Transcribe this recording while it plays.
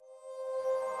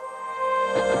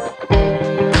Why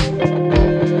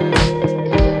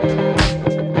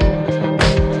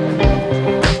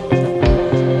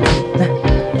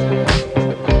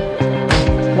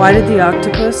did the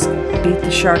octopus beat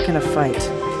the shark in a fight?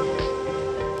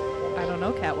 I don't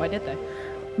know, Kat. Why did they?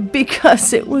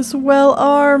 Because it was well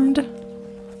armed.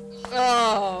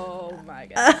 Oh my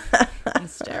god.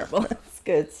 It's terrible. That's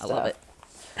good stuff. I love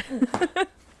it.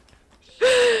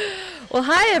 Well,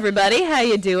 hi everybody. How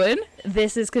you doing?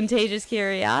 This is Contagious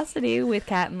Curiosity with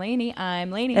Kat and Lainey.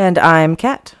 I'm Lainey. And I'm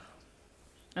Kat.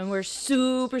 And we're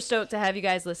super stoked to have you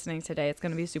guys listening today. It's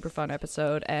going to be a super fun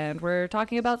episode. And we're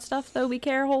talking about stuff that we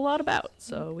care a whole lot about.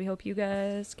 So we hope you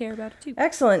guys care about it too.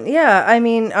 Excellent. Yeah, I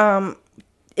mean,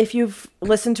 if you've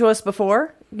listened to us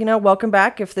before, welcome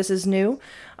back. If this is new,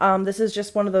 this is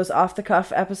just one of those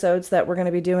off-the-cuff episodes that we're going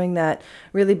to be doing that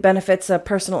really benefits a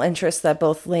personal interest that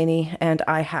both Lainey and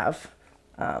I have.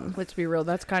 Let's be real.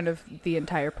 That's kind of the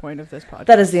entire point of this podcast.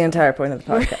 That is the entire point of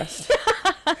the podcast.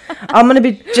 I'm going to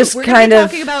be just we're kind of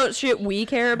talking about shit we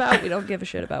care about. We don't give a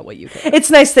shit about what you care about.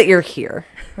 It's nice that you're here.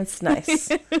 It's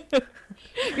nice.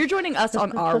 You're joining us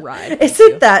on our ride.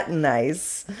 Isn't that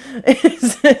nice?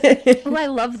 Oh, I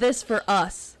love this for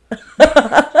us.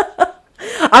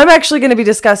 I'm actually going to be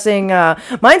discussing,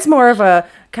 mine's more of a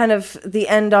kind of the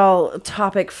end-all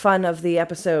topic fun of the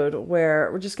episode, where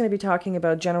we're just going to be talking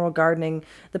about general gardening,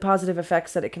 the positive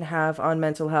effects that it can have on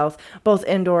mental health, both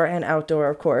indoor and outdoor,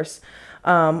 of course.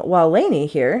 While Lainey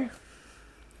here.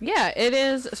 Yeah, it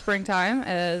is springtime,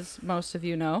 as most of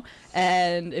you know,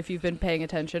 and if you've been paying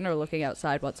attention or looking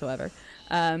outside whatsoever.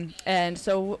 And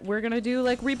so we're going to do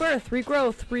like rebirth,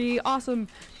 regrowth, awesome,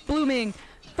 blooming,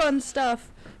 fun stuff.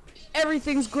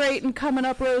 Everything's great and coming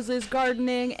up roses,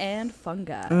 gardening, and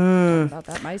fungi. About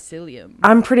that mycelium.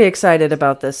 I'm pretty excited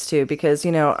about this too because,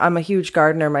 I'm a huge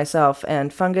gardener myself,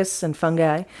 and fungus and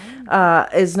fungi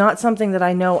is not something that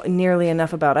I know nearly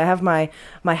enough about. I have my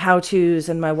how-tos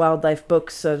and my wildlife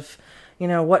books of,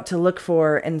 what to look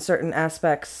for in certain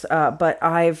aspects, but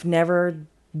I've never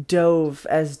dove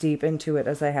as deep into it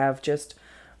as I have just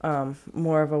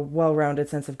more of a well-rounded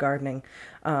sense of gardening.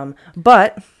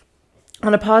 But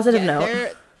on a positive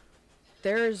note,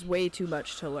 there's way too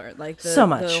much to learn. Like so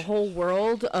much. The whole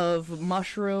world of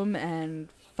mushroom and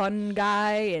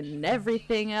fungi and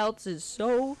everything else is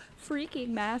so freaking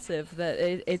massive that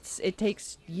it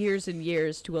takes years and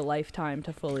years to a lifetime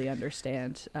to fully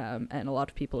understand. And a lot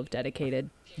of people have dedicated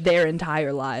their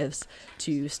entire lives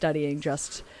to studying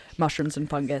just mushrooms and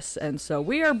fungus. And so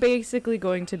we are basically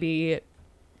going to be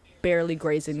barely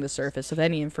grazing the surface of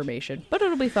any information, but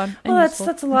it'll be fun. Well, that's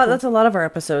a lot. That's a lot of our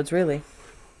episodes, really.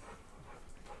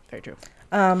 Very true.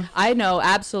 I know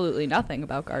absolutely nothing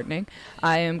about gardening.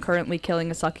 I am currently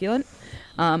killing a succulent.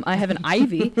 I have an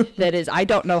ivy that is, I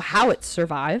don't know how it's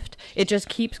survived. It just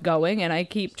keeps going, and I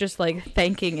keep just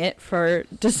thanking it for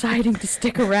deciding to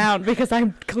stick around because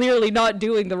I'm clearly not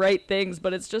doing the right things,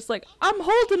 but it's just I'm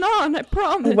holding on, I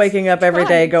promise. Waking up every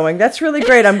day going, that's really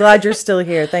great. I'm glad you're still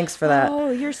here. Thanks for that. Oh,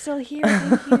 you're still here.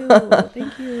 Thank you.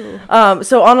 Thank you.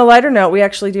 So on a lighter note, we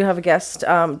actually do have a guest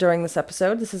during this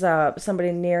episode. This is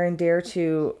somebody near and dear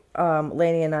to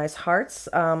Lainey and I's hearts.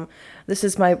 This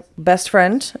is my best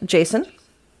friend, Jason.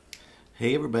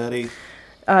 Hey, everybody.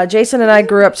 Jason and I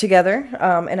grew up together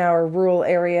in our rural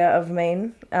area of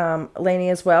Maine. Lainey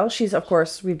as well. She's, of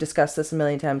course, we've discussed this a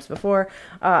million times before,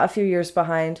 a few years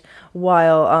behind,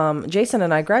 while Jason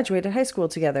and I graduated high school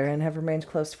together and have remained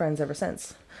close friends ever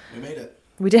since. We made it.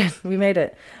 We did. We made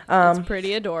it. It's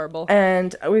pretty adorable.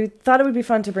 And we thought it would be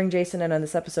fun to bring Jason in on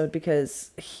this episode because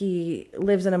he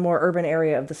lives in a more urban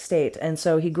area of the state, and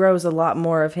so he grows a lot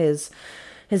more of his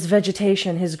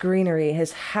vegetation, his greenery,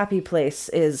 his happy place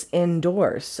is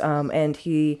indoors. And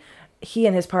he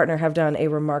and his partner have done a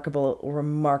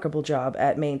remarkable job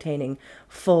at maintaining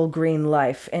full green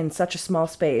life in such a small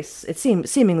space. It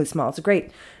seemingly small. It's a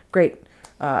great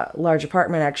large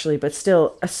apartment actually, but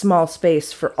still a small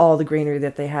space for all the greenery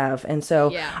that they have. And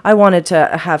so I wanted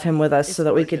to have him with us so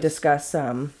that we could discuss,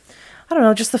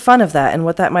 just the fun of that and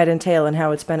what that might entail and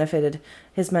how it's benefited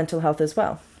his mental health as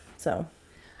well. So.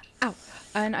 Ow.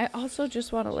 And I also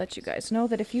just want to let you guys know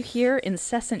that if you hear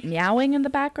incessant meowing in the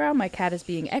background, my cat is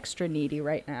being extra needy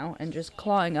right now and just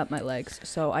clawing up my legs.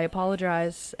 So I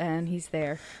apologize, and he's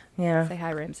there. Yeah. Say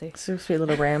hi, Ramsey. So sweet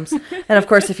little Rams. And of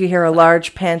course, if you hear a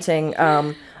large panting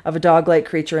of a dog-like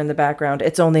creature in the background,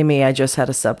 it's only me. I just had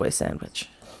a Subway sandwich.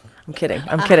 I'm kidding.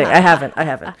 I haven't.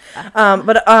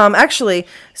 But actually,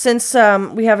 since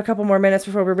we have a couple more minutes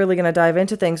before we're really going to dive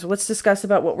into things, let's discuss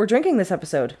about what we're drinking this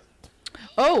episode.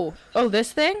 Oh,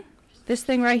 this thing? This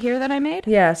thing right here that I made?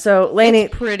 Yeah, so Lainey,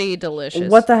 it's pretty delicious.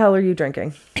 What the hell are you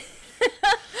drinking?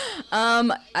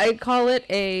 I call it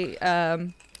a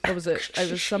what was it?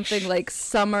 It was something like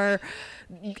summer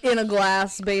in a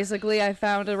glass. Basically, I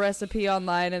found a recipe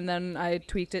online and then I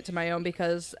tweaked it to my own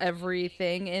because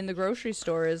everything in the grocery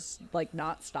store is like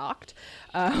not stocked.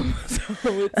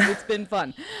 So it's been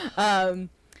fun.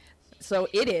 So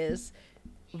it is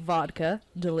vodka,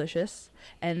 delicious,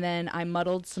 and then I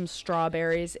muddled some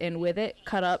strawberries in with it,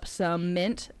 cut up some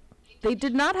mint. They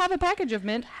did not have a package of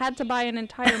mint, had to buy an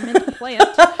entire mint plant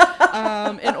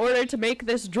in order to make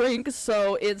this drink,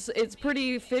 so it's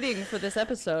pretty fitting for this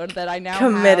episode that I now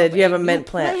Committed. have You have a mint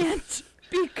plant.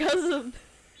 because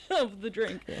of the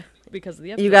drink. Yeah. Because of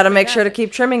the episode. You got to make sure to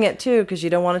keep trimming it too, because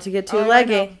you don't want it to get too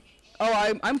leggy.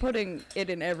 I'm putting it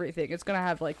in everything. It's gonna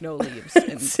have like no leaves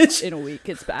in a week.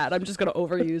 It's bad. I'm just gonna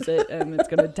overuse it, and it's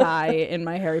gonna die in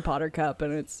my Harry Potter cup.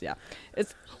 And it's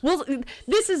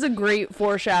this is a great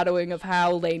foreshadowing of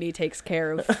how Lainey takes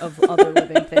care of other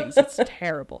living things. It's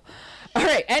terrible. All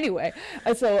right. Anyway,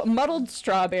 so muddled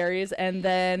strawberries, and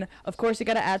then of course you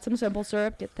gotta add some simple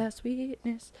syrup, get that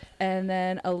sweetness, and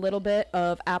then a little bit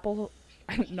of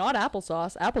not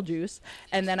applesauce, apple juice,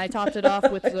 and then I topped it off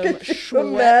with some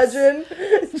Schweppes.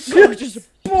 Imagine just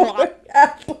pouring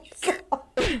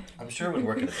applesauce. I'm sure it would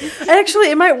work in a drink.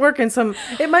 Actually, it might work in some.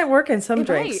 It might work in some It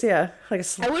drinks. might. Yeah, like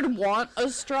I would want a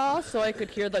straw so I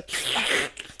could hear the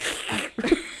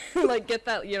like get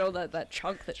that that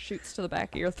chunk that shoots to the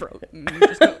back of your throat, and you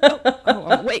just go, oh,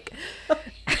 I'm awake.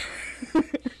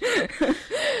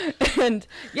 And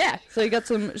yeah, so you got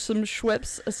some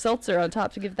Schweppes seltzer on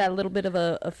top to give that a little bit of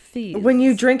a fizz. when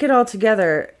you drink it all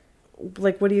together,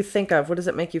 like, what do you think of? What does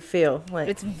it make you feel like?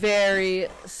 It's very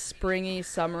springy,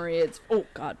 summery. It's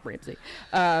Ramsey.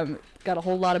 Got a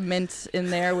whole lot of mint in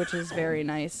there, which is very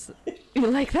nice. You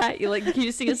like that? Can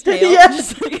you see his tail? Yeah.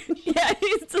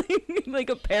 It's like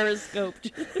a periscope.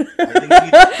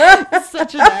 I think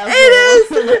Such an asshole.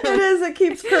 It is. It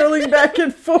keeps curling back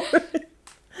and forth.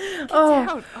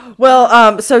 Down.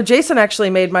 Well, so Jason actually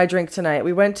made my drink tonight.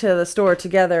 We went to the store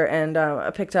together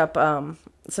and picked up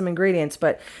some ingredients,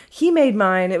 but he made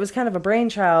mine. It was kind of a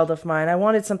brainchild of mine. I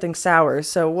wanted something sour.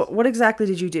 So what exactly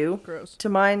did you do Gross. to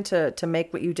mine to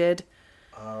make what you did?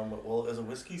 well, it was a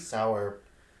whiskey sour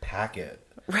packet.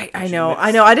 Right, Did I you know. mix-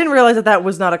 I know. I didn't realize that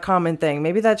was not a common thing.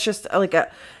 Maybe that's just like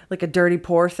a dirty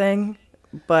pour thing.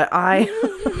 But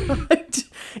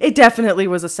it definitely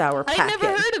was a sour packet. I've never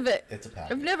heard of it. It's a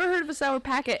packet. I've never heard of a sour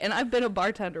packet, and I've been a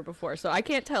bartender before, so I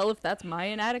can't tell if that's my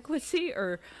inadequacy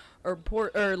or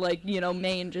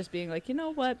Maine just being like, you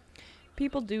know what,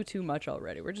 people do too much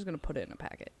already. We're just gonna put it in a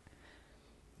packet.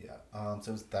 Yeah.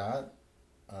 So it's that.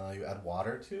 You add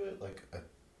water to it, like a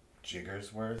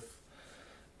jigger's worth,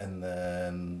 and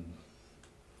then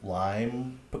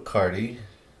lime Bacardi,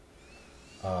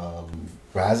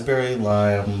 raspberry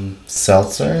lime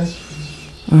seltzer.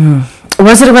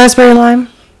 Was it a raspberry lime?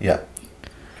 Yeah.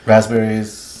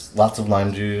 Raspberries, lots of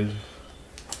lime juice.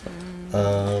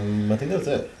 I think that's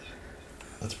it.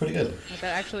 That's pretty good.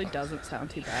 That actually doesn't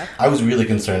sound too bad. I was really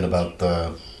concerned about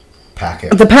the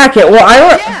packet. The packet.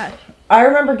 Well, Yeah. I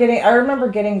remember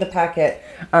getting the packet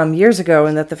years ago,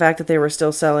 and that the fact that they were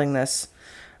still selling this,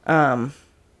 and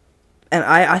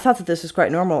I thought that this was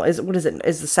quite normal. Is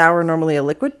the sour normally a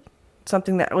liquid?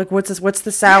 Something that, like, what's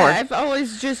the sour? Yeah, I've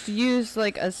always just used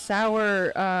like a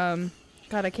sour.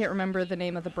 God, I can't remember the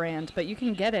name of the brand, but you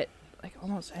can get it like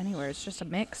almost anywhere. It's just a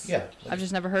mix. Yeah. I've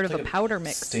just never heard of It's a like powder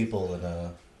mix. Staple in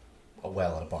a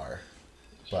well at a bar.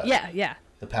 But Yeah.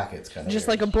 the packet's kind of Just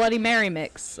like a Bloody Mary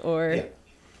mix, or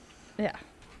Yeah.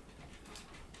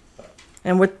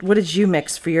 And what did you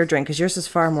mix for your drink? Because yours is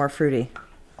far more fruity.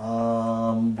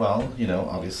 Well,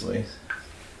 obviously.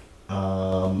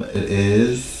 It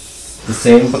is the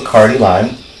same Bacardi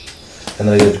lime, and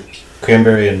then I did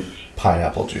cranberry and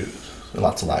pineapple juice.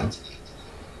 Lots of lime.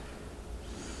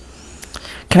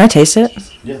 Can I taste it?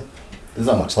 Yeah. There's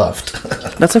not much left.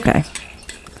 That's okay.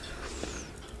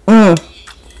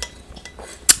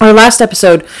 Our last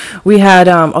episode, we had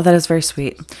that is very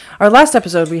sweet. Our last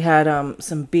episode, we had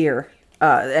some beer,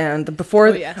 and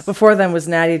before then was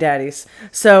Natty Daddies.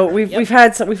 So we've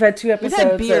had 2 episodes. we've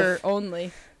had beer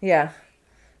only. Yeah.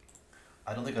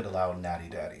 I don't think I'd allow natty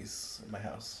daddies in my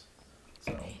house.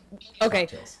 So. Okay.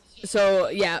 Cocktails. So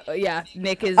yeah,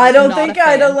 Nick is. I don't not think a fan.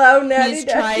 I'd allow Natty He's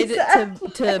Daddies.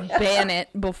 tried to ban it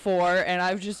before, and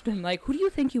I've just been like, "Who do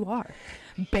you think you are,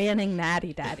 banning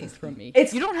Natty Daddies from me?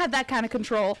 You don't have that kind of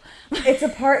control." It's a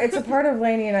part of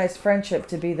Lainey and I's friendship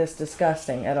to be this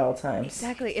disgusting at all times.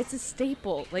 Exactly, it's a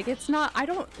staple. Like, it's not. I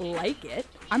don't like it.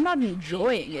 I'm not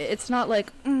enjoying it. It's not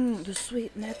like the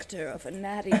sweet nectar of a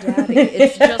Natty Daddy.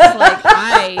 It's just like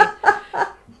I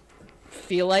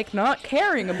feel like not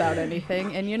caring about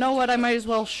anything. And you know what? I might as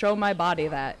well show my body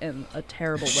that in a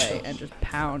terrible way and just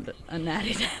pound a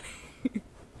natty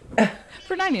daddy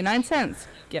for 99 cents.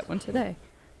 Get one today.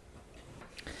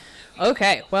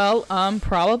 Okay, well,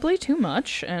 probably too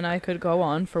much, and I could go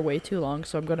on for way too long,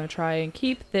 so I'm going to try and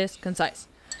keep this concise.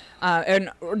 And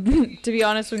to be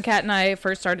honest, when Kat and I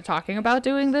first started talking about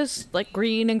doing this, like,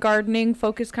 green and gardening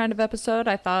focus kind of episode,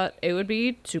 I thought it would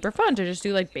be super fun to just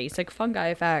do, like, basic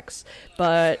fungi facts.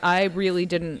 But I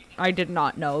did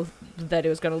not know that it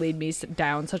was going to lead me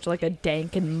down such, like, a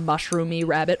dank and mushroomy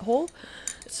rabbit hole.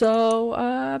 So,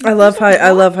 I love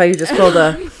how you just pulled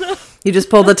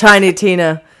a Tiny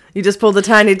Tina. You just pulled the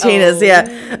Tiny Tinas,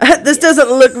 yeah. This doesn't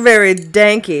look very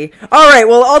danky. All right,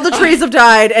 well, all the trees have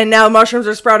died, and now mushrooms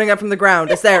are sprouting up from the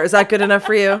ground. Is that good enough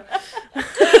for you?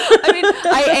 I mean,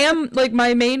 I am, like,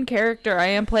 my main character, I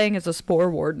am playing as a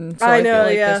spore warden, so I feel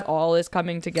like this all is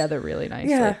coming together really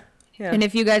nicely. Yeah. And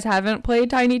if you guys haven't played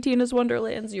Tiny Tina's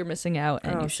Wonderlands, you're missing out,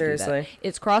 and you should seriously. do that.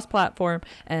 It's cross-platform,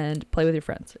 and play with your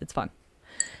friends. It's fun.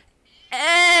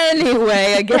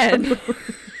 Anyway, again...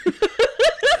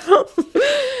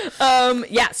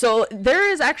 so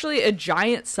there is actually a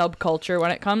giant subculture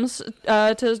when it comes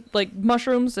to, like,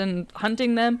 mushrooms and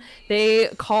hunting them. They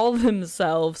call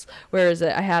themselves, where is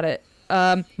it? I had it.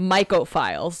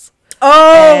 Mycophiles.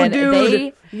 Oh, and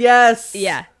dude. Yes.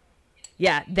 Yeah,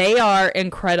 they are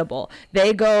incredible.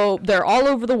 They're all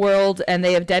over the world, and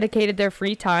they have dedicated their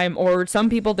free time, or some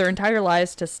people their entire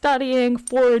lives, to studying,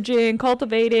 foraging,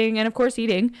 cultivating, and of course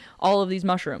eating all of these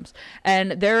mushrooms.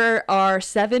 And there are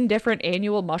 7 different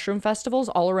annual mushroom festivals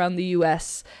all around the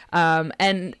U.S.,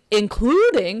 and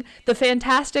including the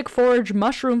fantastic Forage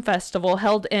Mushroom Festival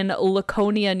held in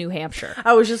Laconia, New Hampshire.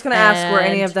 I was just going to ask, were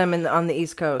any of them on the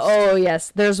East Coast? Oh,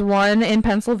 yes. There's one in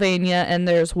Pennsylvania, and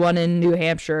there's one in New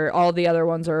Hampshire. All the other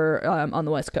ones are on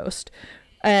the West Coast.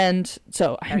 And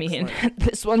so, I mean,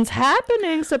 this one's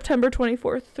happening September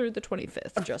 24th through the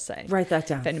 25th, just saying. Write that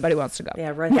down. If anybody wants to go.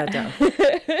 Yeah, write that down.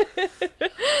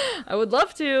 I would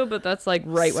love to, but that's like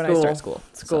when I start school.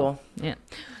 School. So, yeah.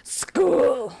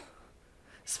 School.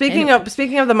 Speaking of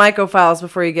the mycophiles,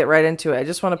 before you get right into it, I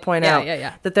just want to point out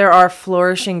that there are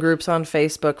flourishing groups on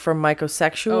Facebook for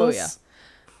mycosexuals. Oh, yeah.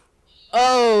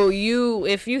 Oh,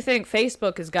 if you think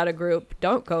Facebook has got a group,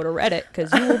 don't go to Reddit,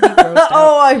 because you will be grossed out.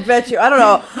 Oh, I bet you. I don't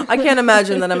know. I can't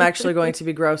imagine that I'm actually going to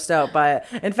be grossed out by it.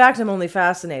 In fact, I'm only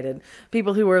fascinated.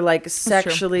 People who are like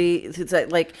sexually,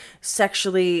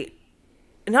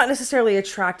 not necessarily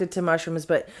attracted to mushrooms,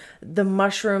 but the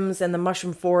mushrooms and the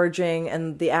mushroom foraging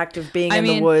and the act of being in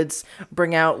the woods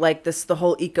bring out like the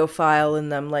whole ecophile in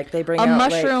them. Like they bring out a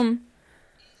mushroom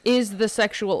is the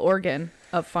sexual organ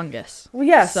of fungus. Well,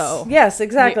 yes. So yes,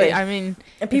 exactly. I mean,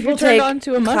 and people if you're turned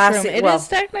onto a mushroom, it is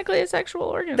technically a sexual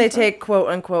organ. They take quote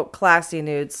unquote classy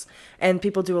nudes, and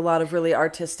people do a lot of really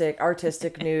artistic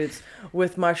nudes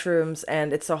with mushrooms,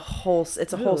 and it's a whole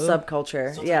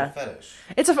subculture. So yeah, fetish.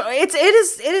 It's a I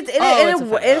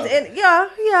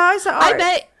saw art. I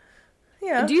bet.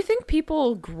 Yeah. Do you think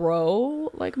people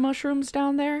grow like mushrooms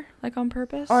down there, like on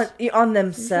purpose? On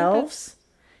themselves?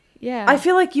 Yeah. I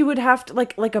feel like you would have to,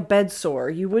 like a bed sore.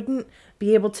 You wouldn't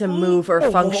be able to move or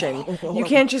function. You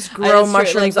can't just grow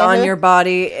mushrooms on your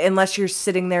body unless you're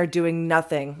sitting there doing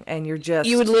nothing and you're just...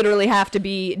 You would literally have to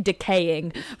be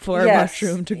decaying for a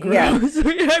mushroom to grow. Yes.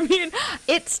 I mean,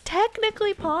 it's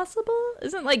technically possible.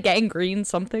 Isn't like gangrene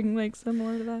something like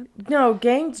similar to that? No,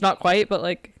 It's not quite, but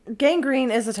like...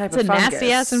 Gangrene is a type of fungus. It's a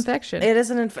nasty-ass infection. It is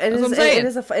a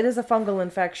fungal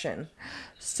infection.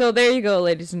 So there you go,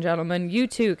 ladies and gentlemen. You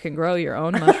too can grow your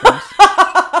own mushrooms.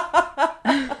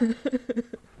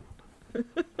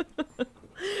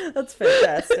 That's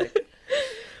fantastic.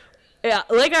 Yeah,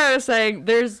 like I was saying,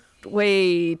 there's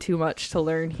way too much to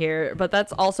learn here, but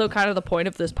that's also kind of the point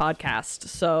of this podcast.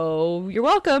 So you're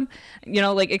welcome. You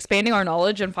know, like expanding our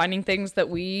knowledge and finding things that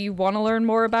we want to learn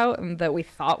more about and that we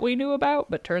thought we knew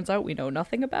about, but turns out we know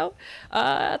nothing about.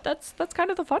 That's kind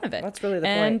of the fun of it. That's really the point.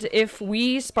 And if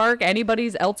we spark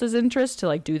anybody's else's interest to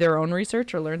like do their own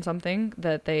research or learn something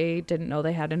that they didn't know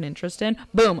they had an interest in,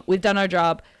 boom, we've done our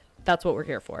job. That's what we're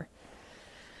here for.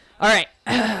 All right,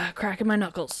 cracking my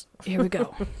knuckles. Here we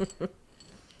go.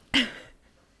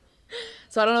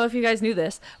 So I don't know if you guys knew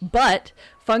this, but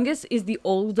fungus is the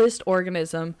oldest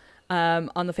organism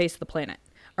on the face of the planet.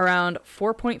 Around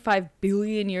 4.5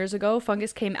 billion years ago,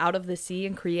 fungus came out of the sea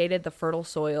and created the fertile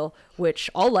soil, which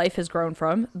all life has grown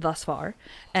from thus far.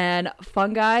 And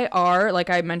fungi are, like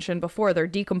I mentioned before, they're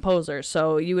decomposers.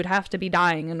 So you would have to be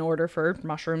dying in order for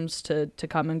mushrooms to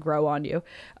come and grow on you,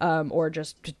 or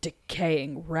just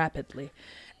decaying rapidly.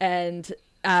 And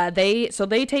they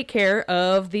take care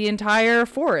of the entire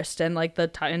forest and like the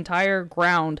entire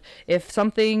ground. If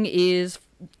something is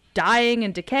dying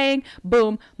and decaying,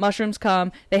 boom, mushrooms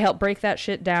come. They help break that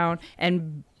shit down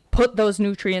and put those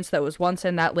nutrients that was once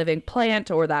in that living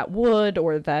plant or that wood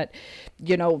or that,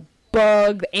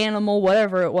 bug, animal,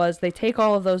 whatever it was. They take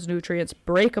all of those nutrients,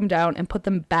 break them down, and put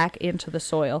them back into the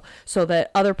soil so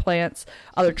that other plants,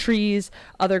 other trees,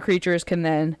 other creatures can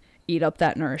then eat up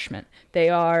that nourishment. They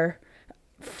are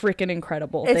freaking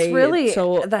incredible. It's really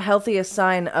the healthiest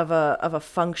sign of a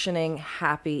functioning,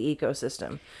 happy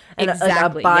ecosystem. And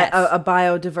exactly. A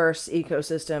biodiverse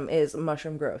ecosystem is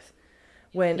mushroom growth.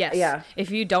 If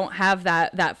you don't have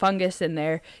that fungus in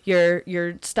there,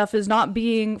 your stuff is not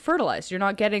being fertilized. You're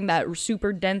not getting that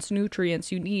super dense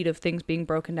nutrients you need of things being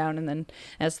broken down, and then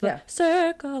as the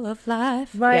circle of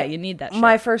life. You need that shit.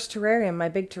 My first terrarium, my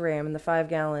big terrarium in the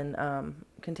 5-gallon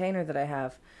container that I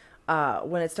have,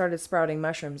 when it started sprouting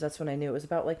mushrooms, that's when I knew. It was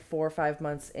about like 4 or 5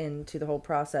 months into the whole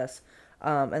process,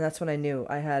 and that's when I knew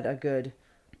I had a good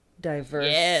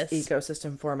diverse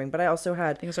ecosystem forming. But I also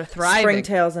had things are thriving.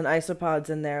 Springtails and isopods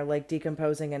in there, like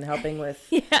decomposing and helping with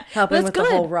the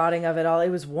whole rotting of it all. It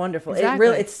was wonderful. Exactly.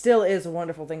 It still is a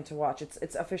wonderful thing to watch.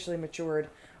 It's officially matured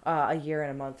a year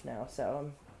and a month now. So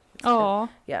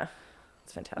it's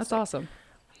fantastic. That's awesome.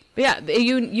 But yeah,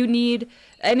 you need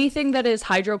anything that is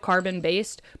hydrocarbon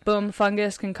based. Boom,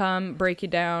 fungus can come, break you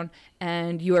down,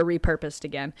 and you are repurposed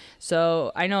again.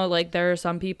 So I know like there are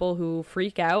some people who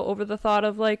freak out over the thought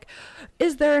of like,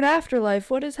 is there an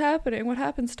afterlife? What is happening? What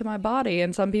happens to my body?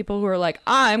 And some people who are like,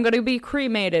 I'm going to be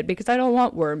cremated because I don't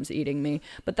want worms eating me.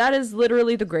 But that is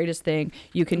literally the greatest thing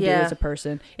you can do as a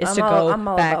person is to go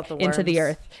back into the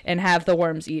earth and have the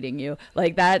worms eating you.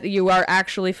 Like that, you are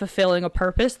actually fulfilling a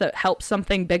purpose that helps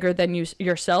something bigger than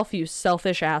yourself, you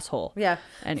selfish asshole. Yeah.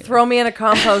 Anyway. Throw me in a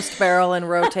compost barrel and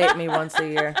rotate me once a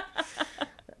year.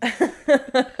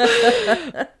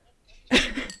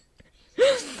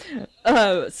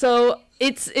 So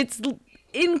it's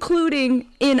including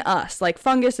in us. Like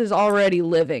fungus is already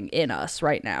living in us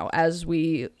right now as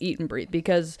we eat and breathe,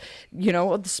 because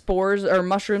the spores or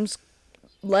mushrooms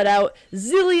let out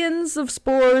zillions of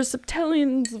spores,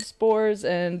 septillions of spores,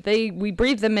 and we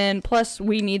breathe them in, plus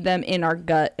we need them in our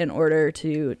gut in order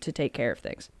to take care of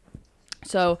things.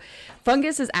 So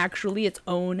fungus is actually its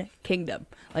own kingdom.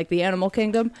 Like the animal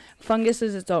kingdom, fungus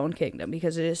is its own kingdom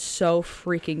because it is so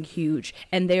freaking huge.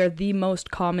 And they are the most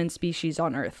common species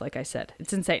on Earth, like I said.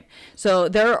 It's insane. So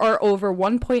there are over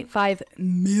 1.5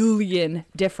 million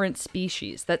different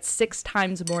species. That's 6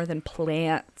 times more than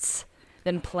plants.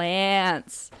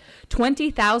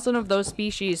 20,000 of those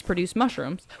species produce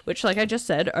mushrooms, which, like I just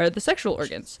said, are the sexual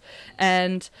organs.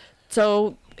 And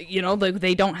so,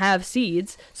 they don't have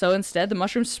seeds. So instead, the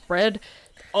mushrooms spread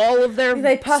all of their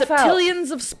septillions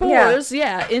of spores,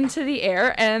 into the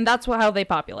air, and that's how they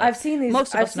populate. I've seen these.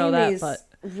 Most of us know that, but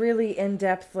really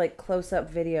in-depth, like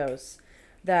close-up videos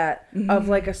of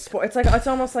like a spore. It's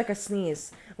almost like a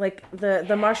sneeze. Like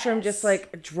the mushroom just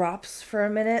like drops for a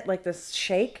minute, like this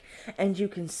shake, and you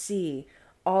can see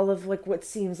all of like what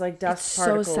seems like dust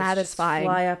particles so satisfying.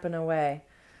 Just fly up and away.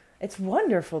 It's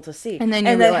wonderful to see. And then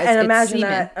you realize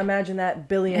it's imagine that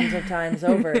billions of times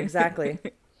over. Exactly.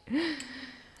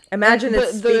 Imagine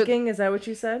it's speaking. Is that what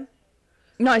you said?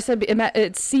 No, I said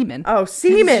it's semen. Oh,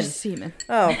 semen. It's just semen.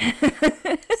 Oh,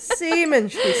 semen,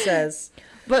 she says.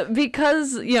 But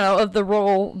because, of the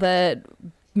role that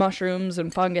mushrooms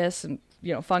and fungus and,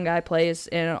 fungi plays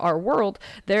in our world,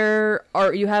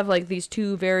 you have like these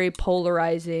two very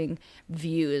polarizing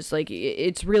views. Like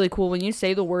it's really cool when you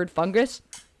say the word fungus,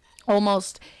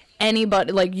 almost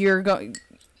anybody, like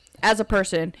as a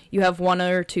person, you have one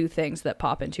or two things that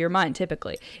pop into your mind.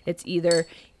 Typically it's either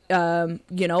a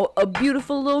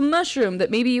beautiful little mushroom that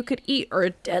maybe you could eat, or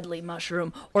a deadly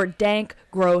mushroom, or dank,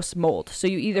 gross mold. So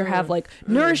you either have like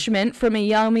nourishment from a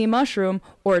yummy mushroom,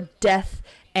 or death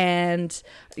and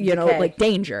like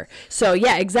danger. So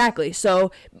yeah, exactly.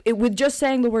 So with just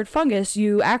saying the word fungus,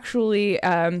 you actually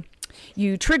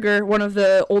you trigger one of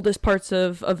the oldest parts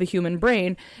of a human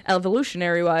brain,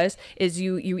 evolutionary wise, is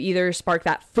you either spark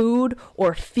that food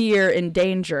or fear and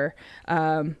danger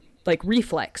like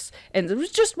reflex. And it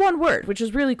was just one word, which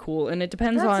is really cool. And it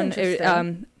depends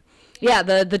the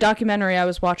documentary I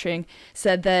was watching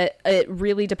said that it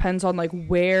really depends on like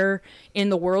where in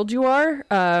the world you are.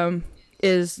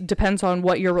 Depends on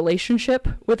what your relationship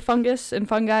with fungus and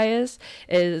fungi is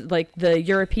like the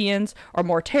Europeans are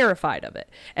more terrified of it.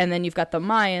 And then you've got the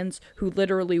Mayans who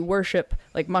literally worship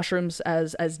like mushrooms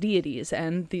as deities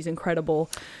and these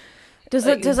incredible. Does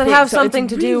it have something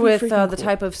to do with the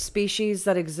type of species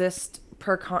that exist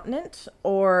per continent,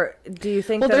 or do you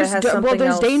think Well, that it has something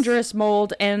there's else? dangerous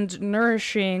mold and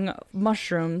nourishing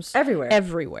mushrooms Everywhere.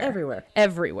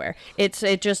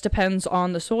 It just depends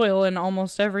on the soil, and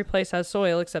almost every place has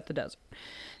soil except the desert.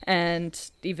 And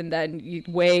even then,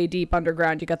 way deep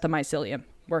underground, you got the mycelium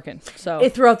working. So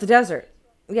Throughout the desert.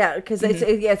 Yeah, because it's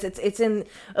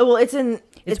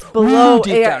It's below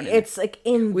deep air. down in It's like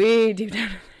in way deep down.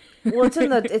 well,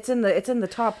 it's in the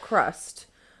top crust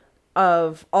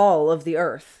of all of the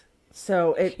earth.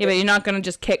 So But you're not gonna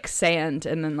just kick sand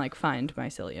and then like find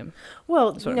mycelium.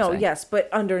 well, what I'm no, saying. yes, but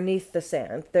underneath the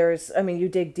sand, you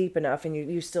dig deep enough, and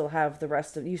you still have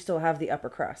you still have the upper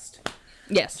crust,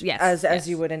 Yes. as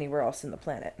you would anywhere else in the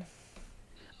planet.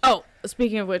 Oh,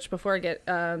 speaking of which, before I get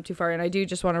too far in, I do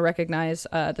just want to recognize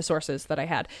the sources that I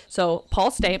had. So Paul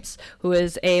Stamps, who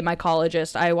is a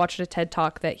mycologist, I watched a TED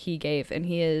Talk that he gave, and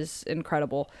he is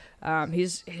incredible.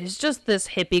 He's just this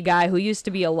hippie guy who used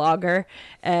to be a logger,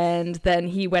 and then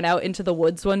he went out into the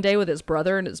woods one day with his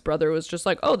brother, and his brother was just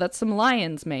like, "Oh, that's some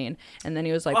lion's mane," and then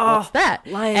he was like, "What's that?"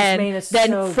 Lion's mane is then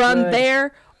so from good.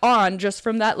 there on, just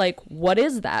from that, like, what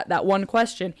is that one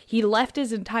question, he left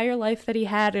his entire life that he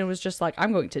had and was just like,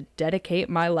 I'm going to dedicate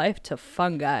my life to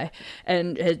fungi,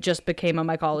 and it just became a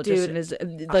mycologist. Dude, and has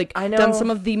like I know. done some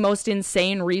of the most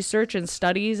insane research and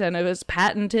studies, and it was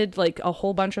patented, like a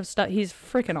whole bunch of stuff. He's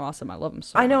freaking awesome. I love him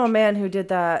so I know much. a man who did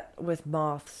that with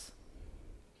moths.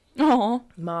 Oh,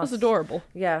 Moths. that's adorable.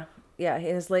 Yeah,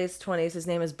 in his late 20s. His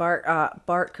name is Bart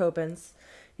Copens.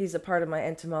 He's a part of my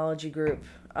entomology group.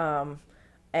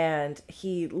 And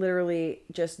he literally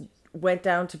just went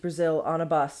down to Brazil on a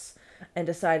bus and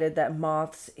decided that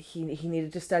moths, he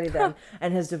needed to study them,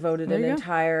 and has devoted There you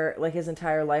go. his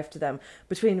entire life to them.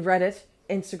 Between Reddit,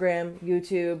 Instagram,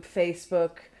 YouTube,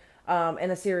 Facebook,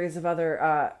 and a series of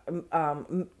other,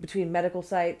 between medical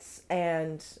sites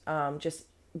and just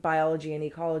biology and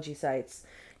ecology sites.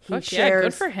 He Fuck yeah, shares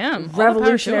good for him. All the power to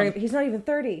revolutionary. him. He's not even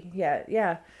 30 yet.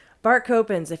 Yeah. Bart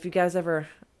Copens, if you guys ever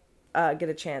get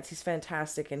a chance, he's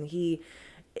fantastic, and he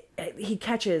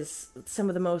catches some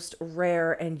of the most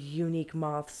rare and unique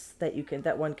moths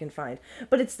that one can find.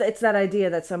 But it's that idea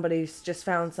that somebody's just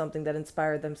found something that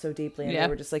inspired them so deeply, and Yeah. they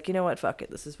were just like, you know what, fuck it,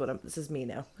 this is me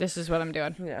now. This is what I'm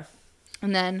doing. Yeah.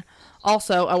 And then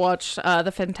also I watched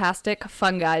the Fantastic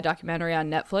Fungi documentary on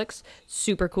Netflix.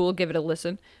 Super cool. Give it a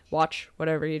listen. Watch,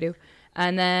 whatever you do.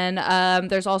 And then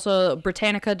there's also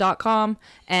Britannica.com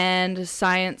and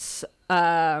Science,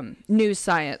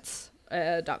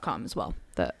 newscience.com as well,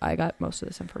 that I got most of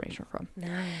this information from.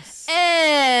 Nice.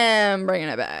 And bringing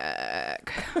it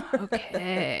back.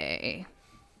 Okay.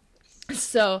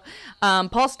 So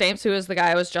Paul Stamps, who is the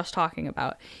guy I was just talking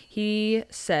about, he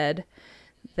said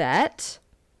that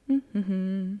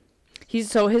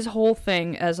his whole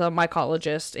thing as a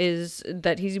mycologist is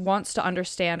that he wants to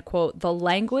understand, quote, the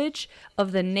language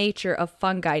of the nature of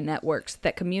fungi networks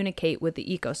that communicate with the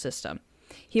ecosystem.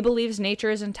 He believes nature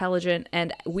is intelligent,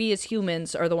 and we as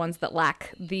humans are the ones that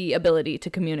lack the ability to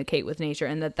communicate with nature,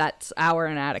 and that's our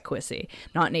inadequacy,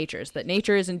 not nature's. That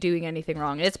nature isn't doing anything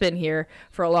wrong. It's been here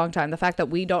for a long time. The fact that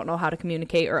we don't know how to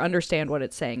communicate or understand what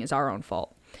it's saying is our own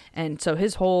fault. And so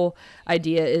his whole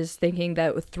idea is thinking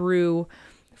that through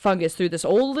fungus, through this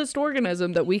oldest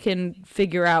organism, that we can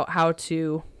figure out how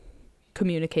to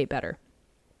communicate better.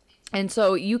 And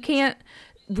so you can't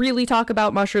really talk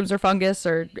about mushrooms or fungus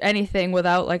or anything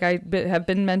without, like I have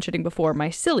been mentioning before,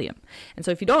 mycelium. And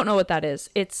so if you don't know what that is,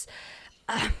 it's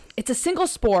a single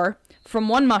spore from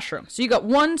one mushroom. So you got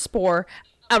one spore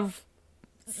out of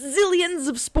zillions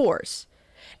of spores.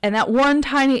 And that one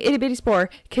tiny itty bitty spore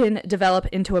can develop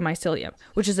into a mycelium,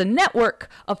 which is a network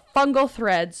of fungal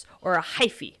threads, or a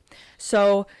hyphae.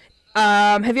 So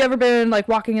have you ever been like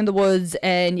walking in the woods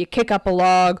and you kick up a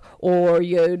log, or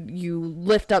you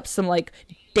lift up some like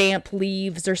damp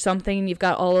leaves or something? You've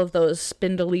got all of those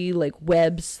spindly like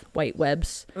webs, white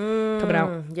webs coming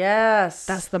out. Yes.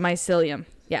 That's the mycelium.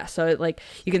 Yeah, so it, like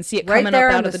you can see it Right coming there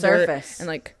up on out of the the dirt, surface. and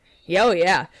like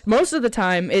yeah. Most of the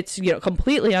time it's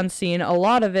completely unseen. A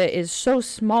lot of it is so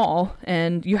small,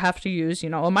 and you have to use a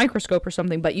microscope or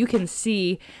something, but you can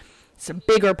see some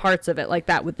bigger parts of it, like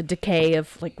that, with the decay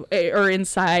of or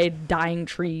inside dying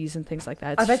trees and things like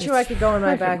that. I bet you I could go in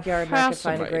my backyard and I could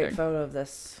find a fascinating. great photo of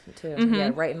this too. Mhm.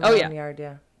 Yeah, right in my own yard.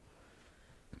 Yeah.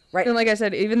 Right. And like I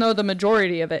said, even though the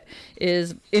majority of it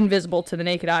is invisible to the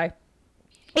naked eye,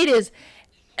 it is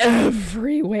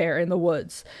everywhere in the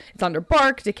woods. It's under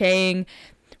bark, decaying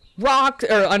rocks,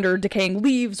 or under decaying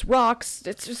leaves, rocks.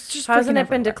 It's just Hasn't freaking it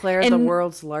been everywhere. declared the And-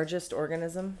 world's largest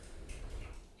organism?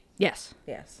 Yes.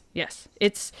 Yes. Yes.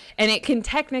 And it can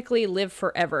technically live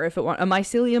forever if it wants. A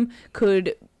mycelium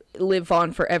could live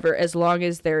on forever as long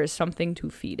as there is something to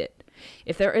feed it.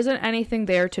 If there isn't anything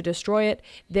there to destroy it,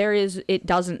 it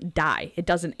doesn't die. It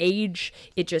doesn't age.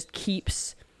 It just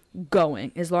keeps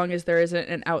going as long as there isn't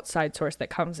an outside source that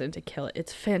comes in to kill it.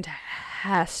 It's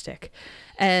fantastic.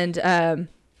 And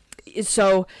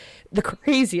so the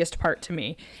craziest part to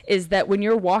me is that when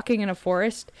you're walking in a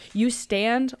forest, you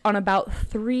stand on about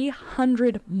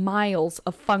 300 miles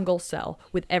of fungal cell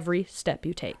with every step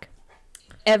you take.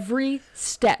 Every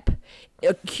step.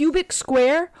 A cubic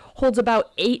square holds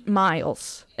about 8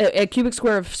 miles. A cubic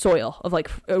square of soil, of like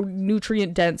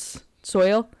nutrient dense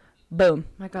soil. Boom.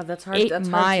 My God, that's hard. 8 That's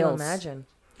miles. hard to imagine.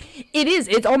 It is.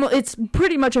 It's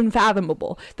pretty much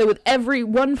unfathomable that with every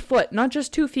 1 foot, not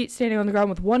just 2 feet standing on the ground,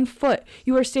 with 1 foot,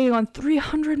 you are standing on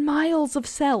 300 miles of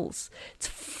cells. It's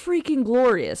freaking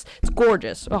glorious. It's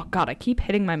gorgeous. Oh God, I keep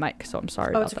hitting my mic, so I'm sorry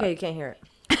about it's okay. that. You can't hear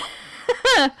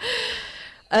it.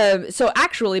 So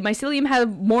actually, mycelium has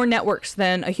more networks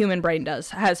than a human brain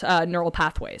does, has neural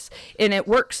pathways. And it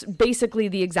works basically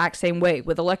the exact same way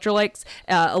with electrolytes,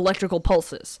 electrical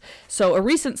pulses. So a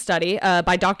recent study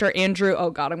by Dr. Andrew, oh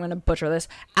God, I'm going to butcher this,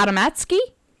 Adamatsky,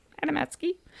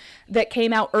 that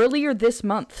came out earlier this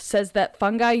month says that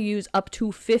fungi use up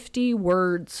to 50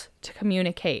 words to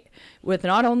communicate with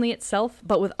not only itself,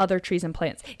 but with other trees and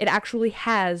plants. It actually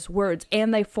has words,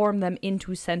 and they form them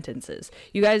into sentences.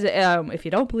 You guys, if you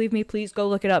don't believe me, please go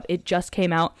look it up. It just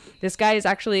came out. This guy is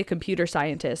actually a computer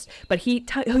scientist, but he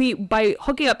by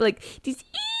hooking up like these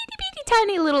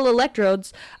tiny little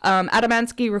electrodes,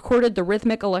 Adamansky recorded the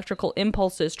rhythmic electrical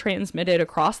impulses transmitted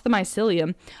across the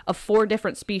mycelium of 4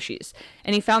 different species,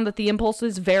 and he found that the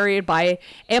impulses varied by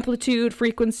amplitude,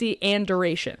 frequency, and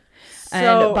duration.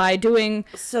 And by doing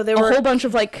a whole bunch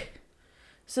of like...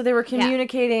 So they were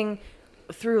communicating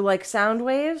through like sound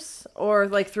waves or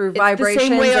like through It's vibrations the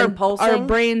same way and pulsing? our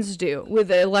brains do with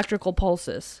the electrical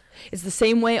pulses. It's the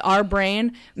same way our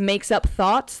brain makes up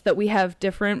thoughts, that we have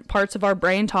different parts of our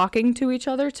brain talking to each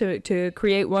other to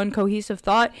create one cohesive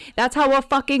thought. That's how a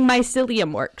fucking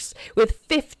mycelium works, with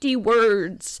 50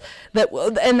 words.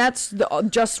 And that's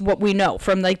just what we know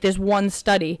from like this one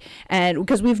study. And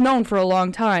because we've known for a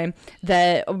long time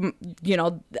that,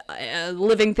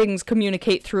 living things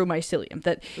communicate through mycelium,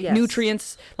 that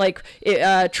nutrients, like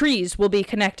trees will be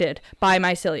connected by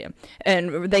mycelium.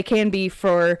 And they can be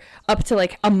for up to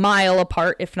like a mile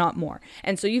apart, if not more.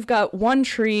 And so you've got one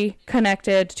tree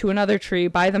connected to another tree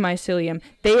by the mycelium.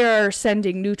 They are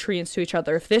sending nutrients to each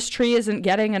other. If this tree isn't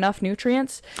getting enough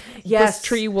nutrients, this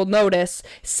tree will notice,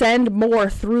 send more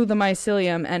through the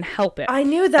mycelium and help it. I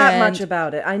knew that much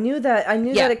about it. I knew that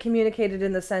it communicated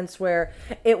in the sense where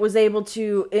it was able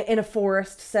to, in a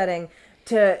forest setting,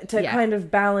 to kind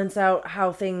of balance out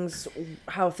how things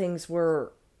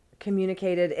were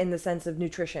communicated in the sense of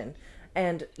nutrition.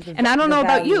 And I don't know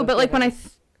about you, but like when I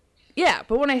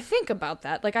think about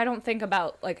that, like I don't think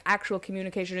about like actual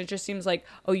communication. It just seems like,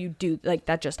 oh, you do, like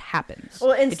that just happens.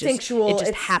 Well, instinctual. It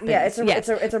just happens. Yeah, it's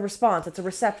a response. It's a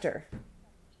receptor.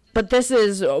 But this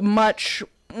is much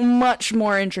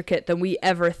more intricate than we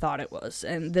ever thought it was,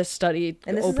 and this study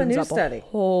opens up a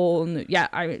whole new. Yeah,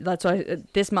 that's why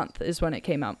this month is when it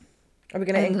came out. Are we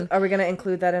gonna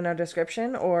include that in our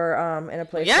description or in a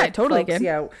place? Yeah, I totally can.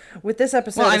 Yeah, with this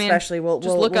episode especially,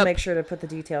 we'll make sure to put the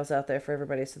details out there for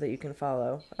everybody so that you can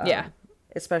follow.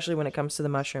 Especially when it comes to the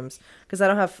mushrooms, because I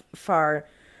don't have far.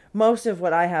 Most of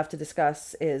what I have to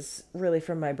discuss is really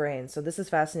from my brain, so this is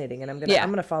fascinating, and I'm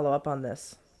gonna follow up on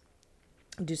this,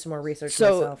 do some more research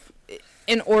myself.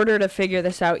 In order to figure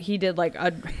this out, he did like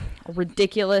a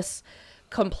ridiculous,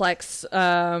 complex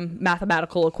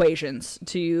mathematical equations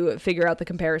to figure out the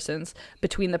comparisons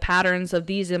between the patterns of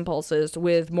these impulses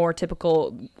with more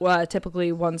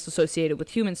typically ones associated with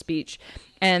human speech.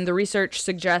 And the research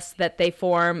suggests that they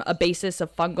form a basis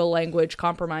of fungal language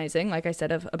comprising, like I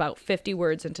said, of about 50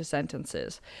 words into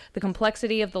sentences. The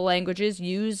complexity of the languages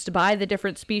used by the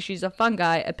different species of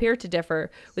fungi appear to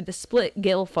differ, with the split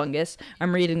gill fungus.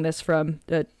 I'm reading this from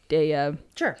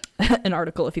an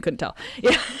article, if you couldn't tell.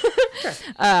 Yeah. Sure.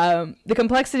 The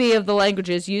complexity of the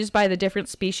languages used by the different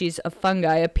species of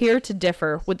fungi appear to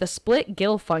differ, with the split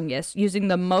gill fungus using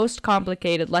the most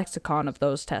complicated lexicon of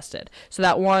those tested. So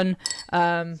that one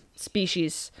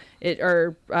species,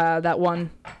 that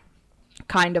one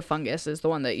kind of fungus is the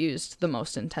one that used the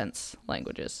most intense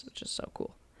languages, which is so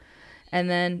cool. And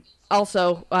then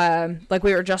also, like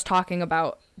we were just talking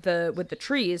about with the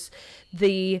trees,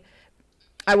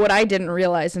 what I didn't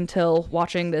realize until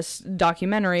watching this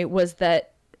documentary was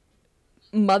that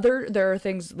there are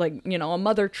things like, a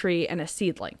mother tree and a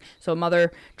seedling. So a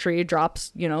mother tree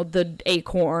drops, the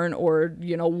acorn or,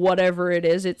 whatever it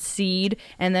is, its seed,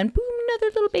 and then boom,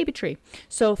 another little baby tree.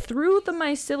 So through the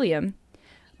mycelium,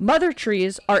 mother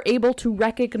trees are able to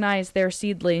recognize their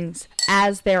seedlings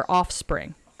as their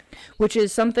offspring, which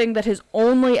is something that has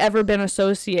only ever been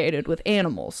associated with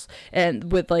animals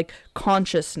and with like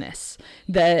consciousness,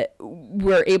 that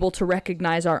we're able to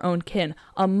recognize our own kin.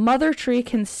 A mother tree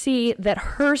can see that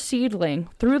her seedling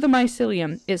through the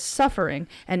mycelium is suffering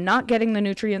and not getting the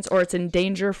nutrients, or it's in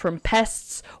danger from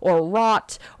pests or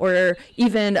rot, or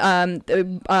even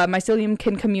mycelium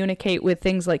can communicate with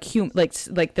things like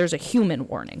like there's a human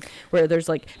warning, where there's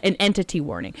like an entity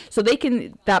warning. So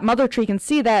that mother tree can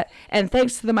see that, and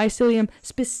thanks to the mycelium,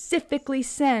 specifically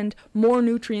send more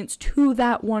nutrients to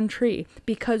that one tree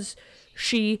because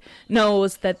she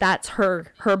knows that that's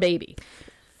her baby.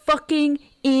 Fucking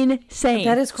insane.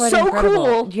 That is quite so incredible.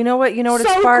 Cool. You know what? So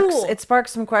it sparks. Cool. It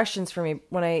sparks some questions for me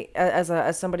when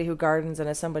as somebody who gardens and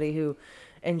as somebody who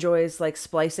enjoys like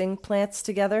splicing plants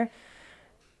together.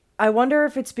 I wonder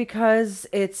if it's because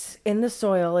it's in the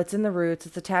soil, it's in the roots,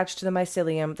 it's attached to the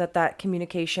mycelium, that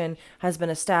communication has been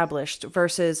established,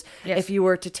 versus if you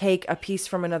were to take a piece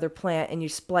from another plant and you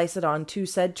splice it onto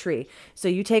said tree. So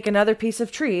you take another piece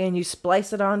of tree and you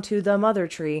splice it onto the mother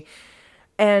tree,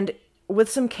 and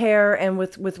with some care and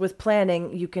with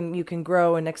planning, you can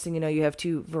grow, and next thing you know, you have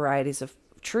two varieties of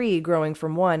tree growing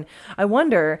from one. I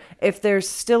wonder if there's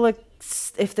still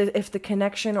if the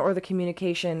connection or the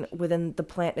communication within the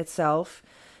plant itself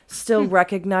still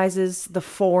recognizes the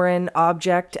foreign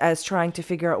object as trying to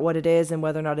figure out what it is and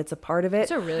whether or not it's a part of it.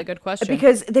 That's a really good question.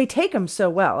 Because they take them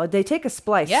so well. They take a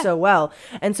splice so well.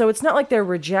 And so it's not like they're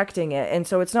rejecting it. And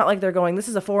so it's not like they're going, this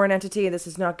is a foreign entity. This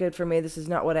is not good for me. This is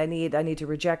not what I need. I need to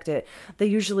reject it. They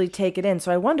usually take it in.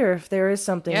 So I wonder if there is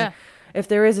something, if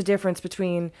there is a difference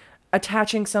between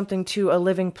attaching something to a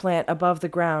living plant above the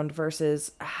ground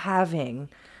versus having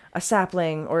a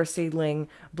sapling or a seedling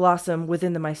blossom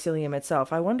within the mycelium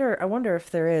itself. I wonder if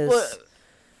there is. Well,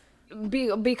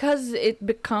 because it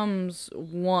becomes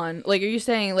one. Like, are you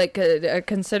saying like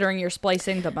considering you're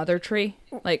splicing the mother tree?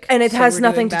 Like, and it so has we're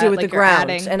nothing doing to do that, with like the you're ground,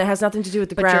 adding, and it has nothing to do with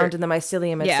the but ground and the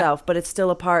mycelium itself. But it's still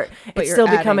a part. But It's still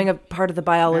becoming adding. a part of the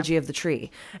biology of the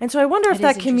tree. And so I wonder if It is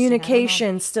that interesting. I don't know.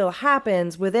 communication still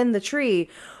happens within the tree,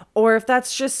 or if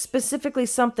that's just specifically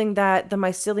something that the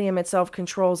mycelium itself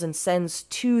controls and sends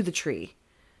to the tree.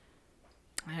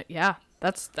 Yeah,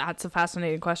 that's a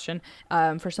fascinating question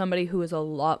for somebody who is a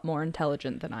lot more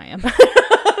intelligent than I am.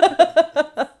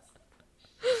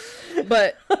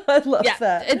 But I love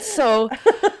that. It's so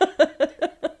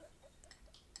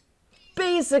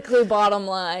basically, bottom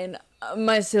line,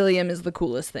 mycelium is the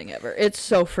coolest thing ever. It's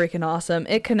so freaking awesome.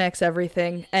 It connects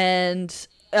everything. And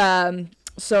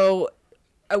so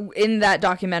in that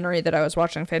documentary that I was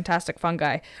watching, Fantastic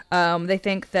Fungi, they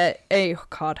think that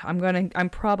I'm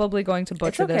probably going to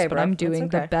butcher this, but I'm doing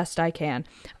the best I can.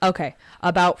 Okay.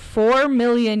 About 4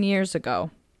 million years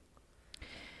ago,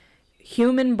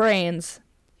 human brains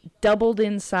doubled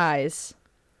in size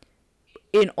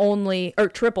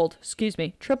tripled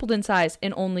in size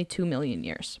in only 2 million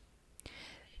years.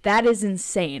 That is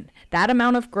insane. That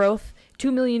amount of growth, 2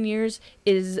 million years,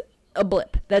 is a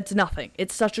blip. That's nothing.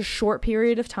 It's such a short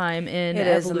period of time in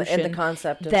evolution. In the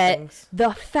concept of that things.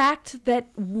 The fact that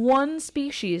one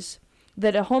species,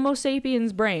 that a Homo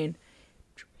sapiens brain,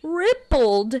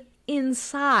 tripled in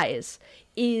size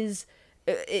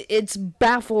it's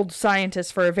baffled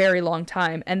scientists for a very long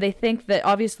time. And they think that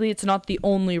obviously it's not the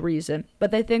only reason,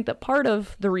 but they think that part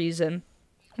of the reason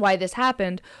why this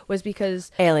happened was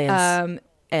because aliens.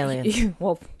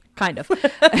 Well, kind of.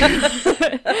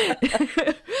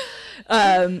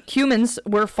 Humans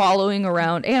were following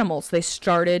around animals. They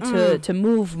started to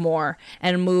move more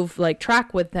and move like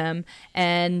track with them.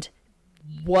 And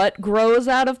what grows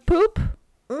out of poop?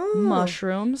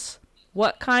 Mushrooms.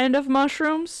 What kind of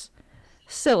mushrooms?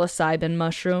 Psilocybin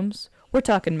mushrooms. We're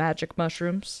talking magic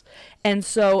mushrooms. And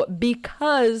so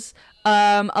because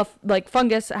of like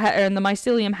fungus and the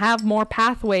mycelium have more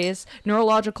pathways,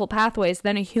 neurological pathways,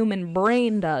 than a human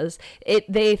brain does,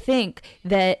 they think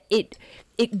that it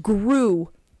grew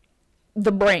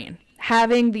the brain.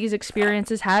 Having these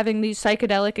experiences, having these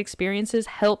psychedelic experiences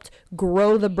helped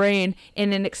grow the brain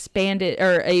in an expanded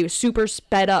or a super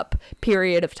sped up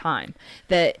period of time.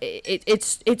 That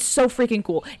it's so freaking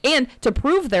cool. And to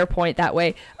prove their point that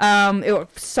way,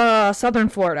 Southern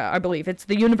Florida, I believe it's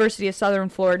the University of Southern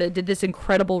Florida, did this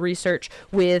incredible research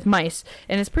with mice,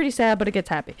 and it's pretty sad, but it gets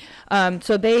happy.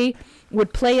 So they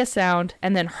would play a sound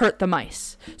and then hurt the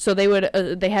mice. So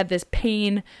they had this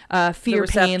pain, fear,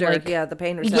 pain, like the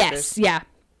pain receptors. Yes, yeah.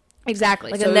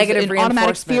 Exactly. Like So a negative an automatic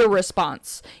reinforcement. fear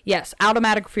response. Yes,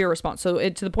 automatic fear response. So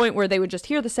to the point where they would just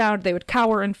hear the sound, they would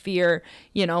cower in fear,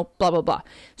 blah, blah, blah.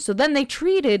 So then they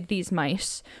treated these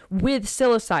mice with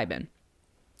psilocybin.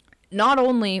 Not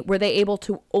only were they able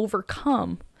to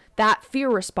overcome that fear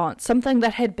response, something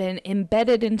that had been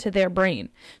embedded into their brain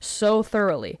so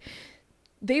thoroughly,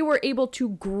 they were able to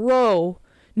grow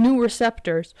new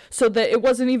receptors so that it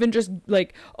wasn't even just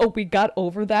like, oh, we got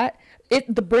over that.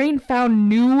 The brain found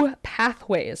new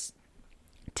pathways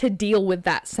to deal with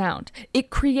that sound. It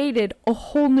created a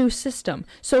whole new system.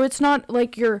 So it's not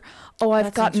like I've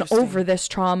That's gotten interesting. over this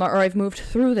trauma or I've moved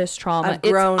through this trauma.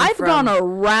 I've Gone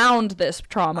around this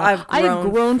trauma.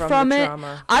 I've grown from the it.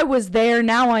 trauma. I was there.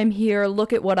 Now I'm here.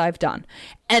 Look at what I've done.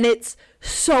 And it's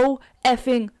so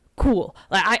effing cool.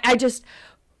 Like I just...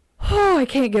 Oh, I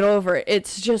can't get over it.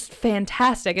 It's just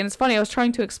fantastic. And it's funny, I was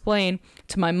trying to explain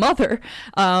to my mother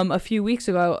a few weeks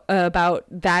ago about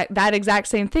that exact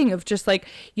same thing of just like,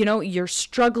 you're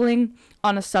struggling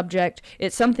on a subject.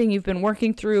 It's something you've been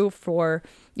working through for,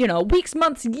 weeks,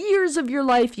 months, years of your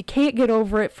life. You can't get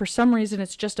over it. For some reason,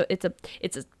 it's just it's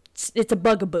a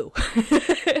bugaboo.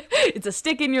 It's a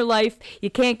stick in your life.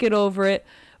 You can't get over it.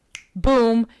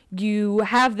 Boom, you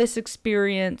have this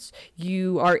experience,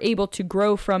 you are able to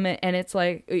grow from it, and it's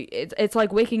like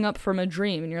waking up from a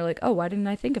dream, and you're like, oh, why didn't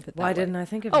I think of it that way? Why didn't I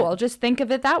think of it? Oh, I'll just think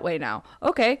of it that way now.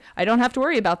 Okay, I don't have to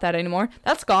worry about that anymore.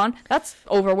 That's gone. That's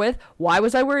over with. Why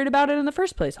was I worried about it in the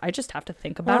first place? I just have to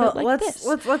think about it like this.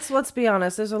 Let's be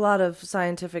honest. There's a lot of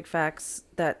scientific facts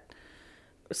that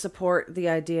support the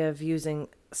idea of using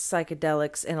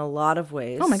psychedelics in a lot of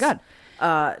ways. Oh my God.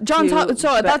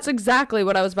 That's exactly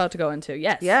what I was about to go into.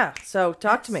 Yes. Yeah. So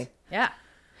talk to me. Yeah.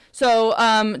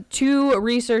 So, two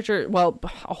researchers, a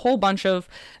whole bunch of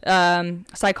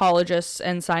psychologists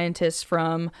and scientists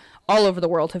from all over the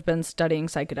world have been studying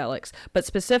psychedelics, but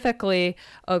specifically,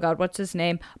 oh God, what's his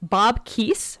name? Bob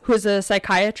Keese, who is a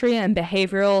psychiatry and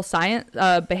behavioral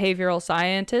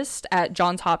scientist at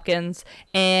Johns Hopkins,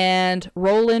 and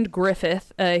Roland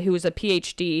Griffith, who is a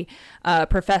PhD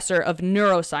professor of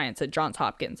neuroscience at Johns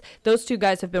Hopkins. Those two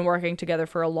guys have been working together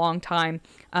for a long time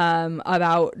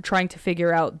about trying to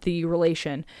figure out the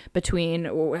relation between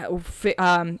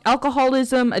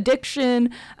alcoholism, addiction,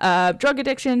 drug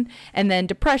addiction, and then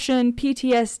depression,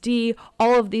 PTSD,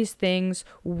 all of these things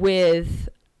with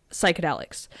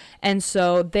psychedelics. And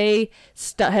so they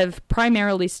have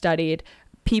primarily studied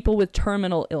people with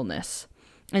terminal illness.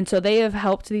 And so they have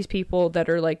helped these people that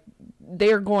are like,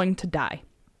 they are going to die.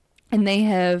 And they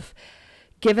have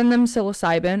given them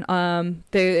psilocybin.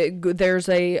 There's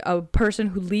a person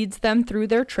who leads them through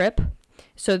their trip.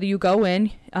 So that you go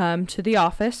in to the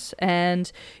office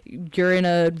and you're in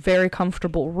a very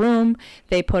comfortable room.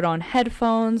 They put on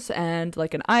headphones and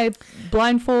like an eye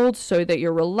blindfold so that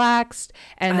you're relaxed.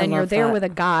 And then you're there with a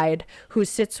guide who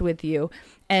sits with you.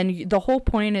 And the whole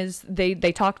point is they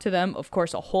talk to them, of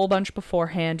course, a whole bunch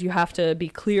beforehand. You have to be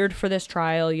cleared for this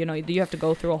trial. You have to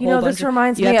go through a whole bunch. This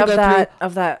reminds me of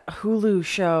that Hulu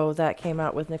show that came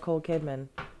out with Nicole Kidman,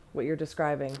 what you're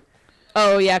describing.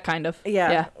 Oh, yeah, kind of.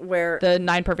 Yeah. Where the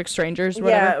 9 Perfect Strangers,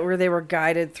 whatever. Yeah, where they were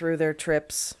guided through their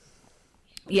trips.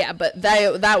 Yeah, but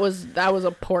that was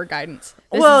a poor guidance.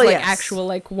 This is like actual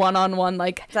like one-on-one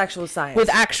like it's actual science. With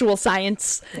actual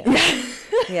science.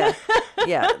 Yeah.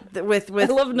 Yeah. With I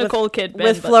love Nicole Kidman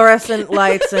with fluorescent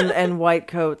lights and white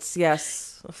coats.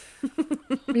 Yes.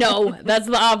 No, that's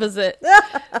the opposite.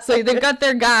 So they've got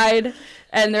their guide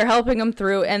and they're helping them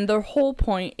through, and their whole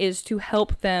point is to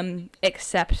help them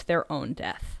accept their own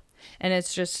death. And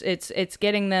it's just it's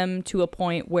getting them to a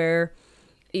point where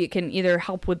it can either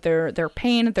help with their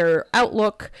pain, their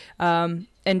outlook, and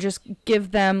just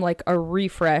give them like a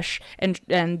refresh.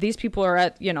 And these people are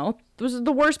at, those are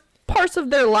the worst parts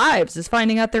of their lives, is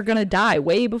finding out they're going to die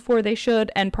way before they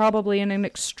should, and probably in an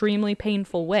extremely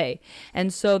painful way.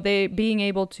 And so they being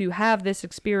able to have this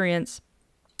experience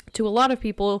to a lot of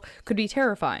people could be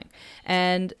terrifying.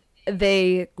 And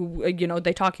they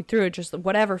talk you through it. Just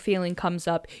whatever feeling comes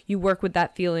up, you work with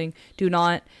that feeling. Do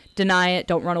not deny it.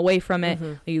 Don't run away from it.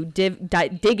 Mm-hmm. You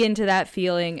dig into that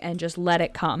feeling and just let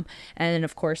it come. And then,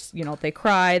 of course, they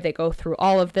cry. They go through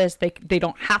all of this. They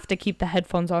don't have to keep the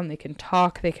headphones on. They can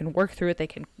talk. They can work through it. They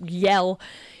can yell.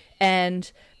 And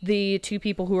the two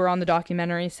people who were on the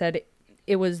documentary said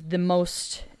it was the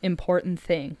most important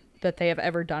thing that they have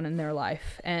ever done in their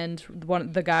life. And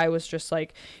the guy was just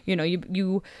like,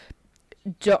 you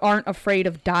aren't afraid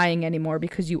of dying anymore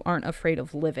because you aren't afraid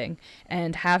of living.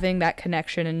 And having that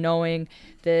connection and knowing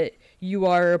that you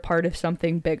are a part of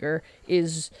something bigger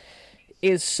is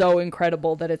so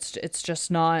incredible that it's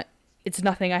just not it's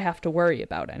nothing I have to worry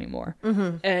about anymore.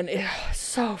 Mm-hmm. And it's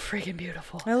so freaking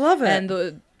beautiful. I love it.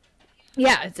 And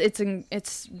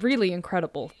it's really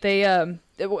incredible. They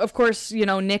of course,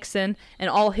 Nixon and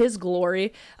all his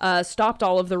glory stopped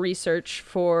all of the research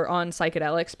on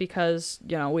psychedelics because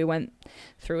we went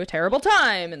through a terrible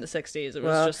time in the 60s. It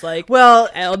was just like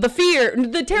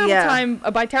the terrible time.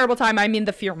 By terrible time I mean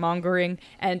the fear mongering,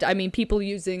 and I mean people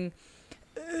using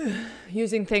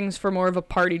things for more of a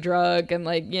party drug,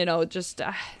 and just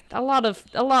a lot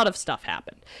of stuff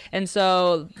happened, and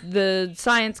so the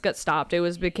science got stopped.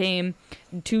 It became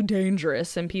too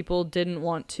dangerous, and people didn't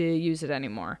want to use it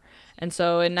anymore. And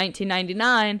so in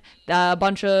 1999, a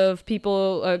bunch of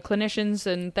people, clinicians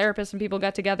and therapists and people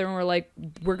got together and were like,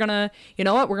 we're going to,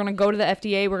 we're going to go to the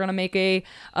FDA. We're going to make a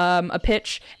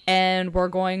pitch, and we're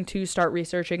going to start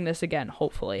researching this again,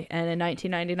 hopefully. And in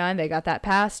 1999, they got that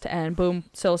passed, and boom,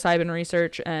 psilocybin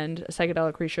research and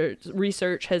psychedelic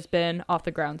research has been off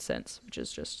the ground since, which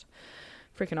is just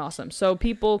freaking awesome. So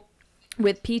people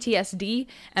with PTSD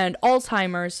and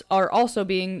Alzheimer's are also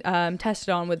being tested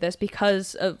on with this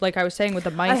because of, like I was saying, with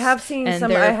the mice. I have seen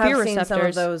some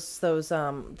of those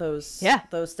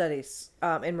studies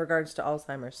in regards to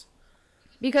Alzheimer's.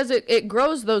 Because it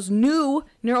grows those new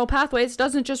neural pathways,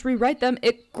 doesn't just rewrite them,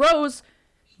 it grows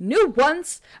new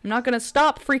ones. I'm not going to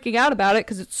stop freaking out about it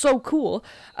because it's so cool.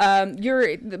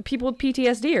 The people with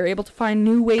PTSD are able to find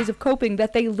new ways of coping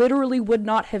that they literally would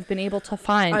not have been able to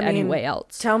find anyway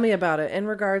else. Tell me about it. In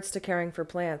regards to caring for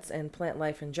plants and plant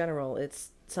life in general, it's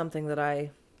something that I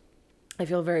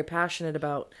feel very passionate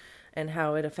about, and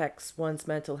how it affects one's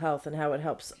mental health and how it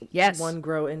helps one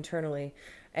grow internally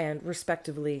and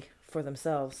respectively for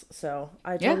themselves. So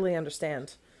I totally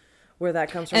understand where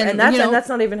that comes from, and that's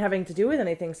not even having to do with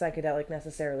anything psychedelic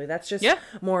necessarily. That's just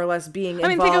more or less being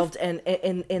involved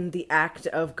in the act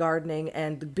of gardening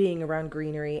and being around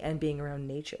greenery and being around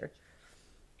nature.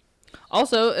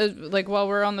 Also, while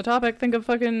we're on the topic, think of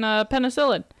fucking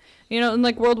penicillin. In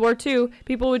World War II,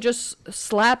 people would just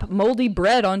slap moldy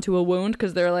bread onto a wound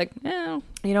because they're like,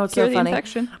 it's so funny.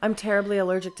 Infection. I'm terribly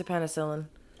allergic to penicillin.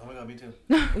 Oh my god, me too.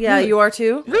 Yeah, you are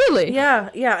too? Really? Yeah.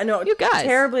 No, you guys.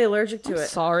 Terribly allergic to it.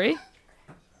 Sorry.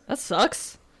 That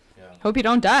sucks. Yeah. Hope you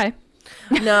don't die.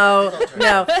 No.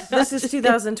 This is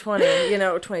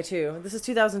 2020. 22. This is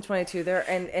 2022.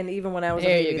 And even when I was a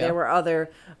baby, there were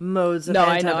other modes of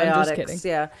antibiotics. I know. I'm just kidding.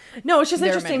 Yeah. No, it's just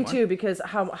interesting too because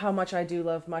how much I do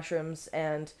love mushrooms,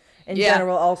 and in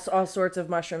general all sorts of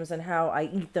mushrooms, and how I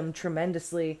eat them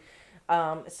tremendously.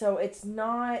 So it's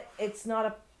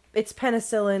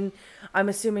penicillin. I'm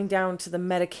assuming down to the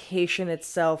medication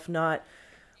itself, not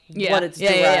what it's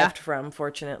derived from,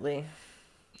 fortunately.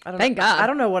 Thank God. I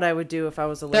don't know what I would do if I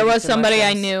was allergic to There was somebody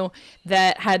mushrooms. I knew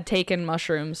that had taken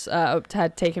mushrooms,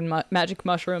 magic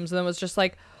mushrooms, and then was just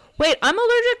like, wait, I'm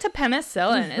allergic to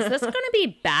penicillin. Is this going to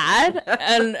be bad?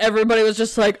 And everybody was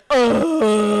just like,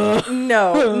 ugh.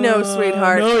 No,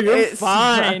 sweetheart. No, you're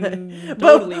fine.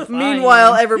 Totally fine.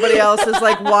 Meanwhile, everybody else is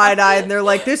like wide-eyed, and they're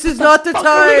like, this is not the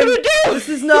time. This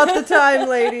is not the time,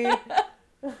 lady.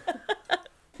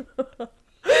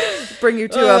 Bring you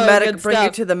to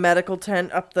the medical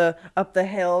tent up the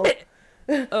hill.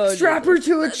 Strap her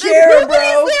to a chair, bro.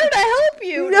 Nobody's there to help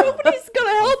you. Nobody's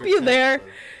gonna help you there.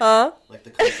 Huh? Like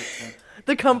the comfort tent.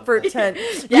 The comfort tent.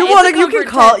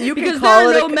 You can call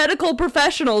it no medical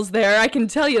professionals there. I can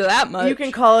tell you that much. You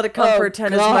can call it a comfort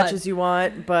tent as much as you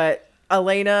want, but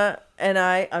Elena and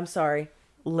I'm sorry,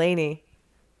 Lainey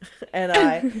and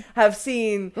I have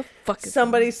seen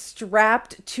somebody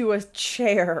strapped to a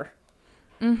chair.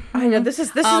 Mm-hmm. I know this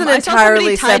is an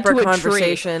entirely separate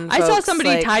conversation. I saw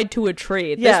somebody tied to a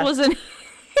tree. This wasn't.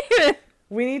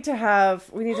 We need to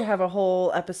have a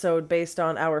whole episode based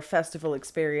on our festival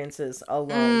experiences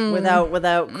alone,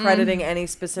 without crediting any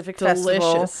specific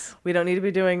festival. We don't need to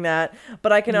be doing that.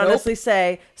 But I can honestly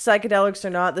say, psychedelics or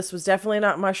not, this was definitely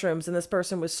not mushrooms, and this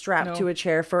person was strapped to a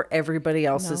chair for everybody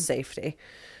else's safety.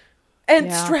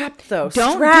 And strapped though.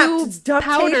 Don't do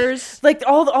powders. Tape. Like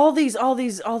all these old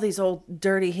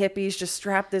dirty hippies just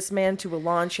strapped this man to a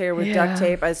lawn chair with duct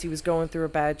tape as he was going through a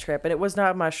bad trip. And it was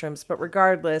not mushrooms, but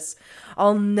regardless,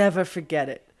 I'll never forget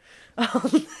it.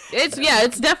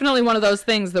 It's definitely one of those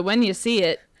things that when you see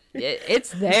it,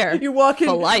 it's there. You're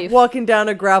walking down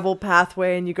a gravel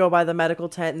pathway, and you go by the medical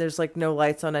tent, and there's like no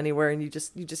lights on anywhere, and you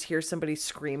just hear somebody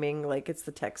screaming like it's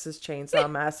the Texas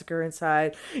Chainsaw Massacre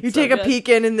inside. You take a peek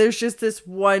in, and there's just this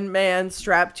one man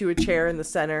strapped to a chair in the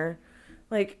center.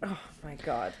 Like, oh my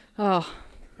God. Oh.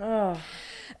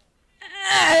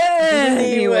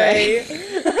 Anyway.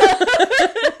 There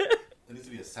needs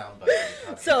to be a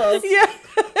soundbite. So yeah.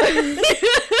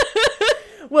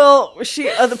 Well, she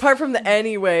apart from the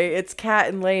anyway, it's Kat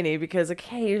and Lainey because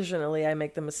occasionally I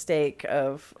make the mistake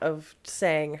of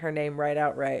saying her name right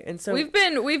outright, and so we've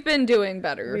been doing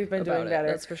better. We've been doing better,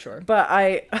 that's for sure. But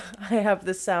I have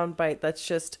this sound bite that's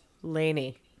just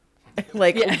Lainey,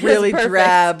 like really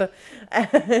drab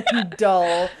and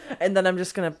dull, and then I'm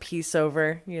just gonna piece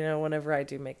over, whenever I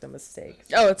do make the mistake.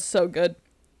 Oh, it's so good.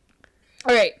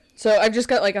 All right. So I've just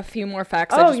got like a few more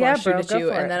facts I just want to shoot at you,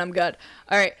 and then I'm good.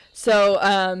 All right. So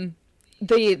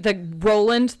the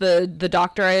Roland, the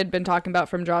doctor I had been talking about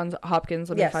from Johns Hopkins.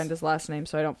 Let me find his last name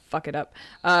so I don't fuck it up.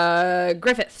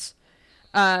 Griffiths.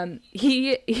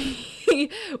 He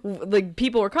like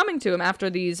people were coming to him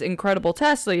after these incredible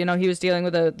tests. So, he was dealing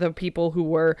with the people who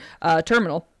were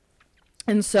terminal,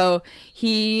 and so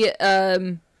he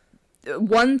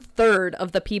 1/3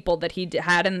 of the people that he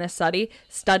had in this study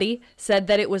said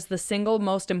that it was the single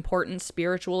most important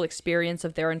spiritual experience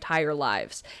of their entire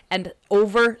lives. And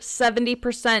over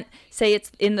 70% say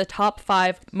it's in the top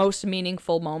 5 most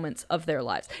meaningful moments of their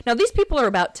lives. Now, these people are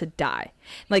about to die.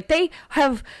 Like, they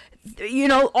have...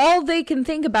 all they can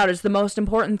think about is the most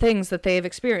important things that they have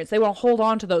experienced. They want to hold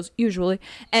on to those usually.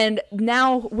 And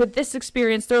now with this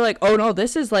experience, they're like, oh no,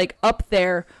 this is like up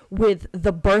there with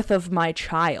the birth of my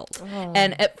child. Oh.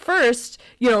 And at first,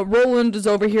 Roland is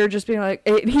over here just being like,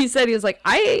 he was like,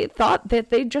 I thought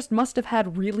that they just must have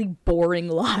had really boring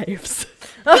lives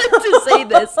to say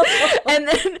this.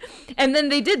 And then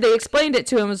they explained it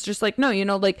to him. It was just like, no,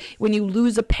 like when you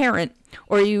lose a parent,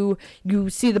 or you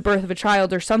see the birth of a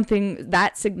child, or something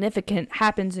that significant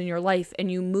happens in your life,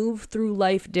 and you move through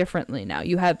life differently now.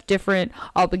 You have different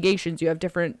obligations, you have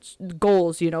different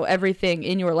goals, everything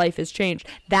in your life has changed.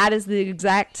 That is the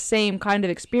exact same kind of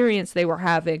experience they were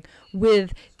having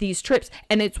with these trips.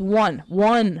 And it's one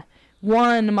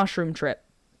mushroom trip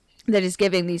that is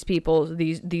giving these people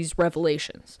these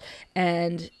revelations.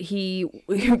 And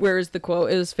where's the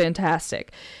quote? It was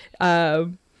fantastic.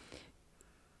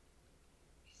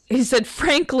 He said,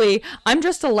 frankly, I'm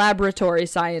just a laboratory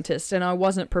scientist and I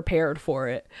wasn't prepared for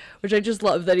it, which I just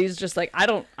love that he's just like, I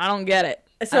don't get it.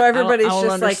 So everybody's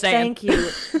just like, thank you.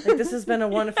 Like, this has been a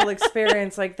wonderful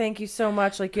experience. Like, thank you so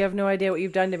much. Like, you have no idea what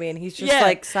you've done to me. And he's just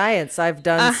like, science. I've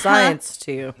done science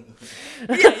to you.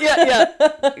 Yeah.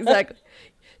 Exactly.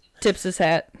 Tips his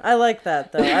hat. I like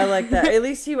that, though. I like that. At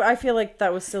least I feel like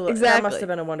that was still, that must have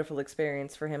been a wonderful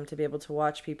experience for him to be able to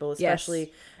watch people,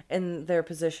 especially in their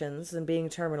positions and being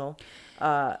terminal.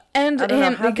 And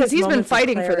him, because he's been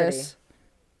fighting for this.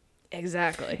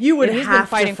 Exactly. You would he's have been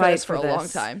fighting to fight for a long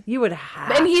time. You would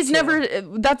have and he's never,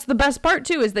 that's the best part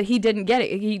too, is that he didn't get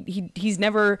it. He's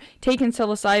never taken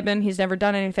psilocybin. He's never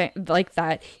done anything like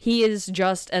that. He is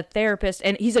just a therapist,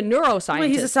 and he's a neuroscientist. Well,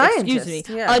 he's a scientist. Excuse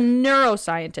me. Yeah. A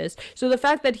neuroscientist. So the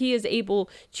fact that he is able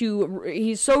to,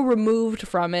 he's so removed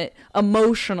from it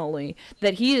emotionally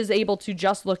that he is able to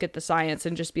just look at the science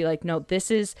and just be like, no,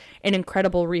 this is an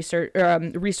incredible resource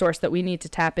that we need to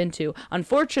tap into.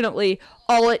 Unfortunately,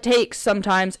 all it takes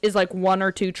sometimes is like 1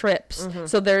 or 2 trips. Mm-hmm.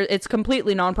 So it's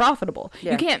completely non-profitable.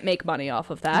 Yeah. You can't make money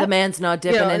off of that. The man's not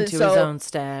dipping into his own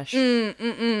stash.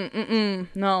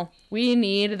 No. We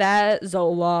need that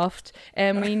Zoloft,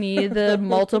 and we need the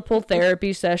multiple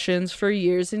therapy sessions for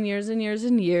years and years and years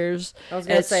and years. I was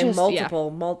going to say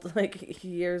multiple, like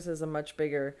years is a much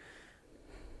bigger...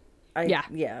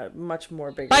 much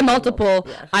more bigger. By multiple,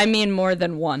 I mean more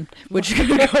than 1, which could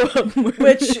go up.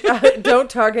 Which don't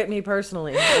target me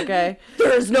personally, okay?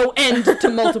 There is no end to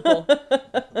multiple.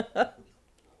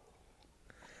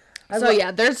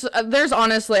 There's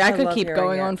honestly, I could keep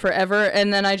going on forever,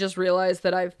 and then I just realized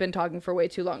that I've been talking for way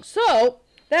too long. So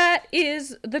that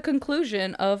is the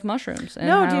conclusion of mushrooms. And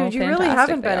no, dude, you really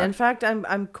haven't been. In fact,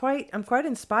 I'm quite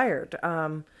inspired.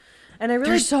 And I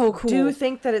really so cool. do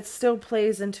think that it still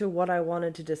plays into what I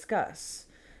wanted to discuss.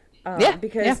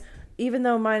 Because even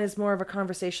though mine is more of a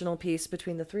conversational piece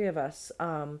between the 3 of us,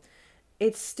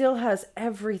 it still has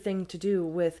everything to do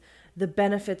with the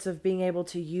benefits of being able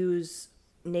to use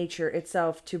nature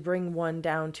itself to bring one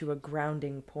down to a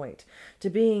grounding point, to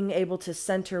being able to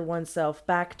center oneself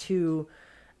back to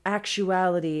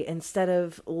actuality instead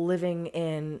of living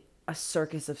in a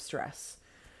circus of stress.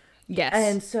 Yes.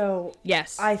 And so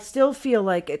I still feel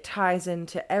like it ties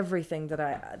into everything that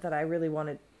I really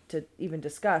wanted to even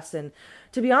discuss. And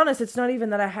to be honest, it's not even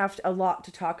that I have a lot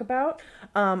to talk about.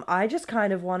 I just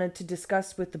kind of wanted to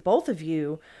discuss with the both of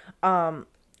you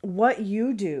what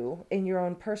you do in your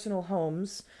own personal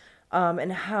homes,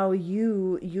 and how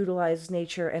you utilize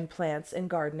nature and plants and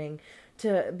gardening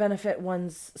to benefit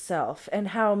one's self, and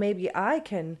how maybe I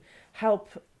can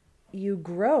help you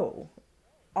grow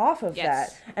off of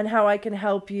Yes. that, and how I can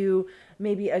help you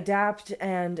maybe adapt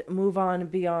and move on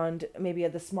beyond maybe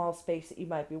the small space that you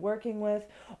might be working with,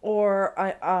 or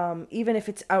even if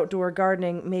it's outdoor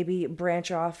gardening, maybe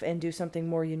branch off and do something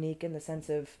more unique in the sense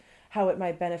of how it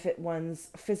might benefit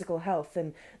one's physical health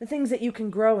and the things that you can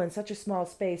grow in such a small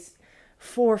space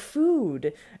for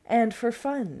food and for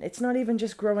fun. It's not even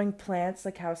just growing plants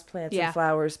like house plants and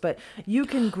flowers, but you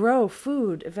can grow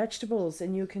food, vegetables,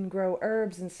 and you can grow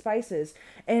herbs and spices,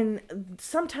 and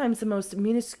sometimes the most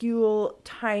minuscule,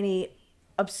 tiny,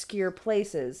 obscure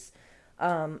places.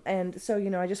 And so,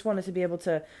 I just wanted to be able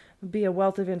to be a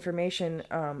wealth of information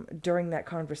during that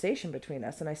conversation between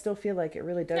us, and I still feel like it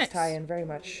really does tie in very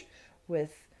much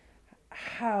with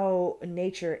how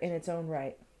nature in its own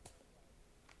right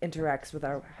interacts with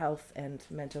our health and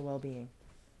mental well-being.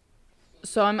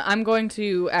 So I'm going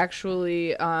to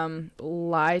actually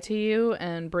lie to you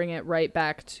and bring it right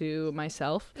back to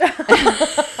myself. Talk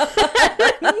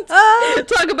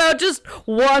about just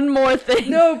one more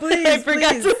thing. No, please, I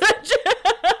forgot please. to mention.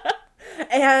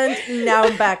 And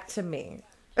now back to me.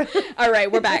 All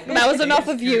right, we're back. That was enough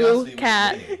of you,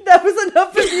 Kat. That was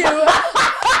enough of you.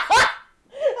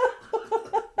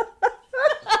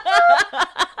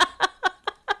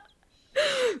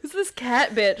 Who's this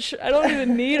cat bitch? I don't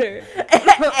even need her.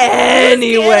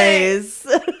 Anyways.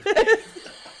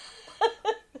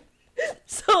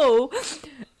 So,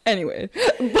 anyway,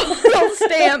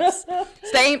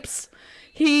 Stamps.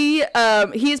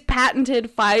 He's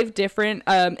patented 5 different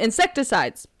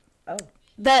insecticides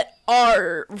that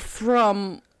are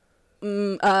from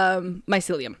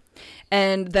Mycelium,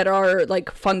 and that are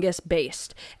like fungus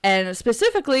based, and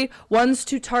specifically ones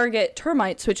to target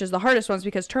termites, which is the hardest ones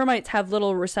because termites have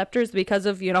little receptors because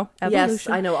of evolution. Yes,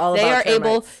 I know all they about are termites.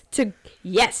 able to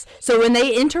so when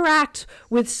they interact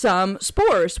with some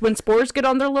spores, when spores get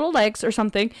on their little legs or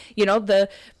something,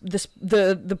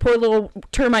 the poor little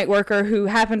termite worker who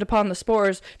happened upon the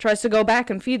spores tries to go back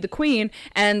and feed the queen,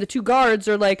 and the 2 guards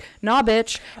are like, nah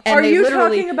bitch, and Are they you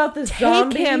literally talking about the take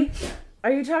zombie? him.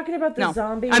 Are you talking about the No,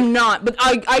 zombie? I'm not, but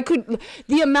I could,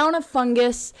 the amount of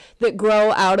fungus that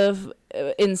grow out of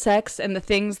insects and the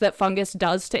things that fungus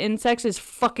does to insects is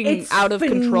fucking out of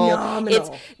control.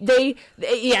 Phenomenal. There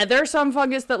are some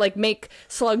fungus that like make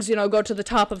slugs, go to the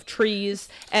top of trees,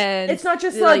 and It's not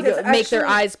just slugs, it's make their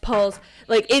actually- eyes pulse.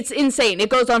 Like, it's insane. It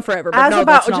goes on forever. But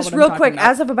that's not just what real I'm quick, talking about.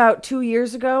 as of about 2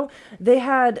 years ago, they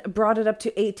had brought it up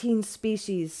to 18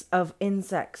 species of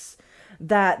insects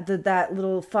that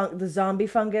the zombie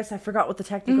fungus, I forgot what the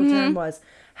technical term was,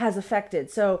 has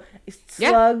affected. So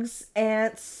slugs,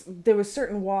 ants, there was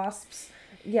certain wasps.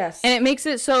 Yes. And it makes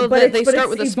it so But that they it's start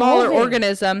with a smaller evolving.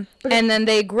 organism, and then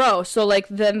they grow. So, like,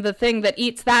 then the thing that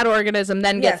eats that organism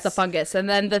then gets Yes. the fungus, and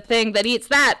then the thing that eats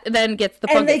that then gets the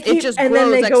and fungus. they It just and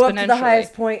grows then they go up exponentially. to the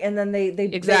highest point, and then they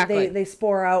Exactly. they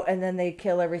spore out, and then they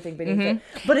kill everything beneath it.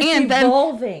 But it's And then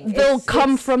evolving. They'll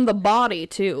come it's- from the body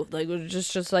too, like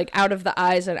just like out of the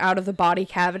eyes and out of the body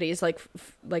cavities, like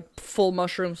full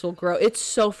mushrooms will grow. It's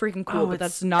so freaking cool, but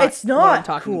that's not. It's not what I'm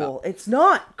talking cool. about. It's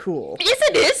not cool. Yes,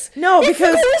 it is. No, it's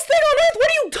because- the coolest thing on earth. What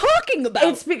are you talking about?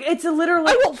 It's a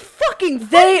literally. I will fucking.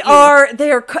 They fight you. are.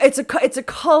 It's a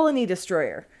colony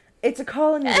destroyer. It's a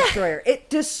colony destroyer. It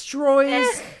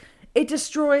destroys. It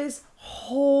destroys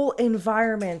whole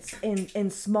environments in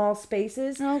small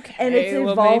spaces. Okay, and it's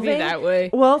well, evolving maybe that way.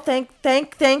 Well, thank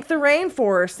the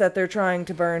rainforest that they're trying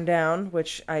to burn down.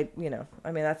 Which I mean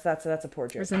that's a poor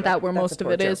joke. Isn't that where That's most a of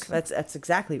poor it joke. is? That's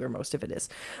exactly where most of it is.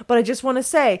 But I just want to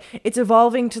say it's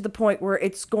evolving to the point where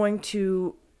it's going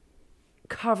to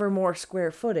cover more square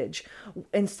footage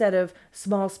instead of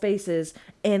small spaces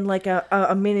in like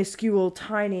a minuscule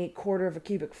tiny quarter of a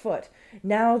cubic foot.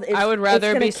 Now I would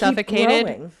rather be suffocated.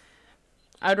 Growing.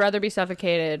 I'd rather be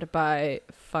suffocated by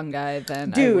fungi than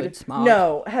I would Dude, smog.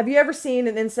 no. Have you ever seen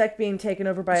an insect being taken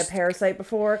over by a parasite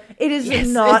before? It is Yes,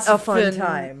 not it's a fun been-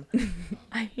 time.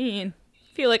 I mean,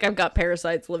 I feel like I've got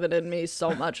parasites living in me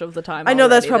so much of the time. I know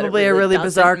that's already that it probably a really doesn't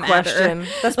bizarre matter. question.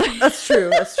 That's true.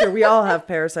 That's true. We all have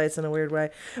parasites in a weird way.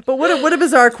 But what a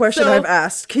bizarre question So, I've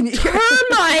asked. Can you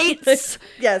Termites!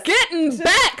 Yes. Getting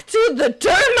back to the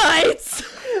termites!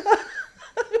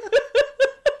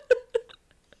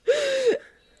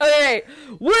 Okay,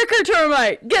 worker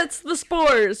termite gets the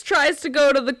spores, tries to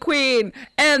go to the queen,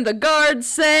 and the guards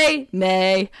say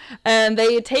nay, and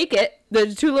they take it.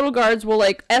 The 2 little guards will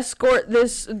like escort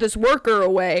this worker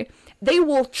away, they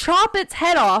will chop its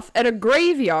head off at a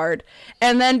graveyard,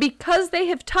 and then because they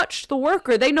have touched the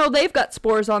worker, they know they've got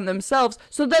spores on themselves,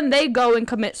 so then they go and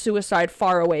commit suicide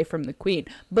far away from the queen.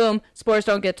 Boom, spores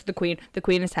don't get to the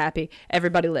queen is happy,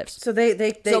 everybody lives. So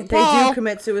they Paul, do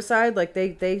commit suicide? Like they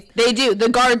do. The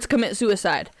guards commit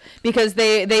suicide because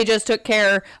they just took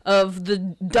care of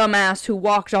the dumbass who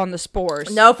walked on the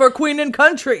spores. Now for queen and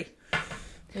country.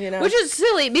 You know? Which is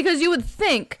silly because you would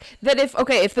think that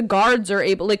if the guards are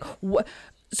able, like,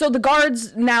 so the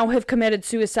guards now have committed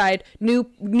suicide,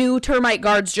 new termite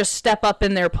guards just step up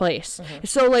in their place. Mm-hmm.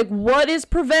 So, like, what is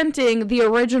preventing the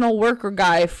original worker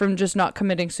guy from just not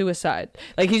committing suicide?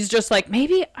 Like, he's just like,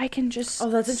 maybe I can just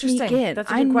that's sneak interesting. in. That's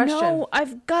a good question. I know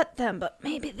I've got them, but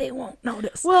maybe they won't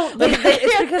notice. Well, it's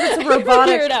because it's a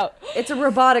robotic. Figure it out. It's a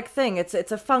robotic thing. It's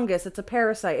a fungus. It's a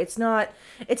parasite.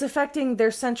 It's affecting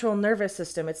their central nervous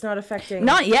system. It's not affecting.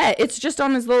 Not yet. It's just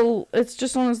on his little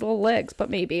legs. But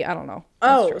maybe, I don't know.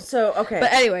 Oh, so okay.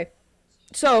 But anyway,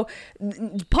 so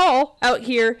Paul out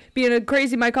here being a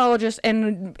crazy mycologist,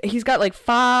 and he's got like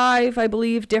 5, I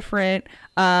believe, different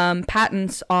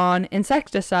patents on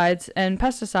insecticides and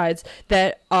pesticides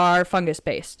that are fungus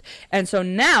based. And so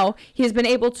now he's been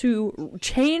able to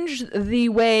change the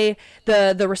way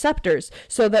the receptors,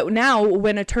 so that now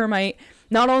when a termite,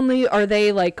 not only are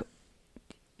they like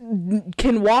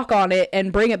can walk on it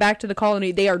and bring it back to the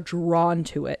colony, they are drawn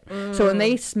to it. So when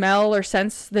they smell or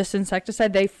sense this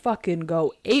insecticide, they fucking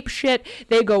go ape shit.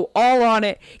 They go all on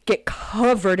it, get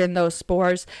covered in those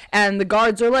spores, and the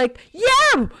guards are like,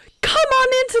 yeah, come on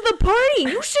into the party.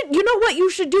 You know what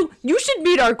you should do? You should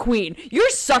meet our queen.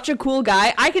 You're such a cool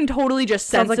guy. I can totally just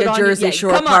sense Sounds it like on a Jersey you.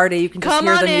 Shore party. You can just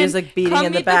hear the music beating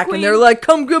in the back, and they're like,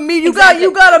 come meet. You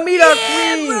gotta meet our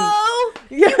queen. Bro.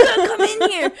 You gotta come in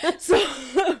here. So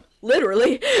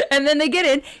literally. And then they get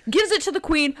in, gives it to the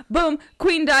queen, boom,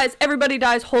 queen dies, everybody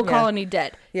dies, whole colony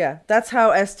dead. Yeah, that's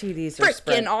how STDs are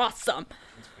spread. Freaking awesome.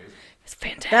 It's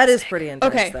fantastic. That is pretty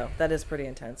intense, though. That is pretty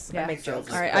intense. Yeah. That makes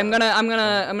jokes. All right, I'm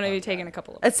gonna be taking a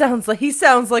couple of. He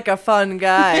sounds like a fun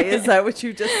guy. Is that what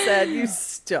you just said? You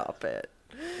stop it.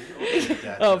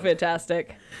 Oh,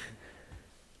 fantastic.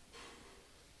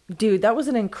 Dude, that was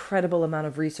an incredible amount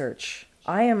of research.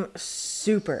 I am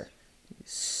super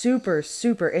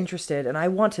interested, and I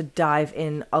want to dive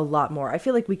in a lot more. I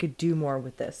feel like we could do more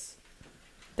with this.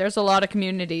 There's a lot of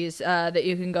communities that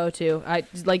you can go to. I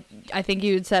think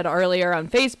you had said earlier on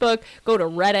Facebook, go to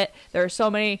Reddit. There are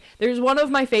so many. There's one of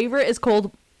my favorite is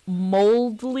called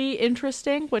Moldly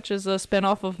Interesting, which is a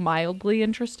spinoff of Mildly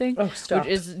Interesting. Oh, stop.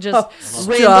 Which is just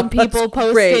random people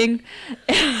posting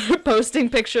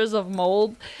pictures of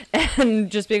mold and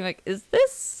just being like, is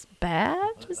this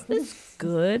bad? Is this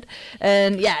good?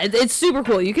 And yeah, it's super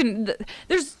cool.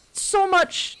 There's so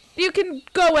much. You can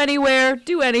go anywhere,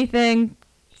 do anything.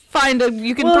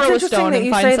 You can throw a stone and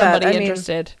find somebody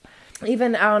interested.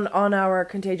 Even on our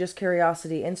Contagious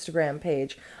Curiosity Instagram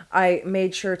page, I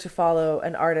made sure to follow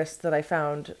an artist that I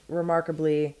found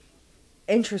remarkably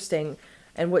interesting.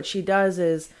 And what she does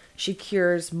is she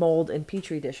cures mold in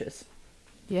petri dishes.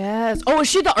 Yes. Oh, is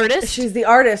she the artist? She's the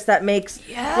artist that makes,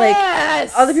 yes!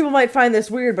 Like, other people might find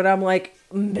this weird, but I'm like,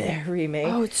 marry me.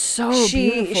 Oh, it's so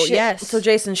beautiful. Yes. So,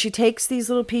 Jason, she takes these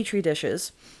little petri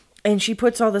dishes, and she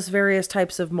puts all this various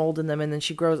types of mold in them, and then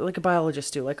she grows like a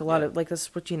biologist do, like a lot of, like this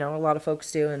is what, a lot of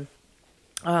folks do.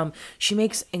 And she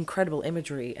makes incredible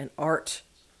imagery and art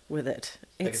with it.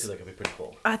 I can see that could be pretty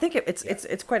cool. I think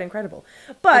it's quite incredible.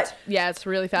 But it's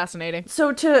really fascinating.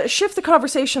 So to shift the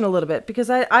conversation a little bit, because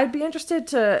I'd be interested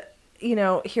to,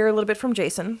 hear a little bit from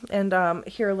Jason and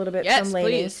hear a little bit from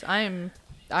Lainey. Yes, please.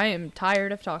 I am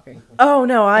tired of talking. Oh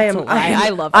no, I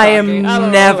love talking. I am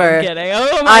never.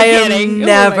 I am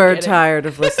never tired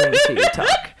of listening to you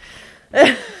talk.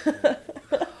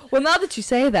 Well, now that you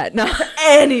say that, no.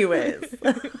 Anyways.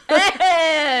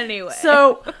 Anyway.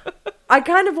 So, I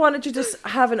kind of wanted to just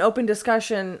have an open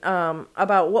discussion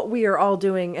about what we are all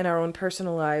doing in our own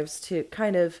personal lives to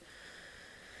kind of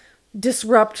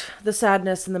disrupt the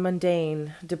sadness and the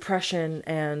mundane, depression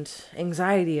and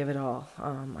anxiety of it all.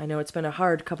 I know it's been a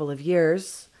hard couple of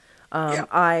years.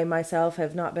 I myself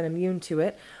have not been immune to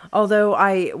it, although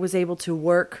I was able to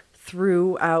work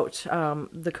throughout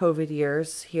the COVID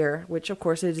years here, which of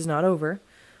course it is not over.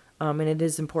 And it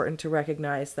is important to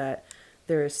recognize that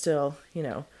there is still,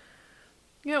 we're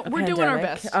pandemic. Doing our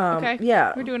best. Okay.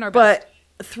 Yeah. We're doing our best.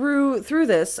 But through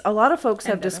this, a lot of folks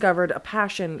have discovered a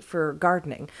passion for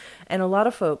gardening. And a lot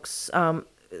of folks,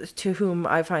 to whom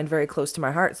I find very close to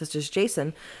my heart, such as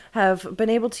Jason, have been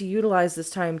able to utilize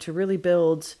this time to really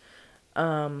build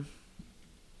a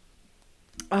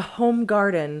home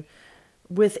garden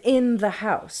within the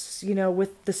house,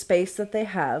 with the space that they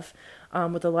have,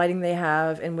 with the lighting they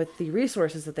have, and with the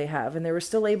resources that they have. And they were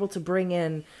still able to bring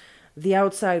in the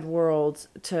outside world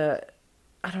to,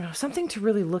 I don't know, something to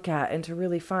really look at and to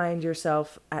really find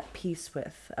yourself at peace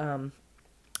with.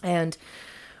 And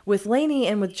with Lainey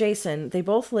and with Jason, they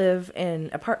both live in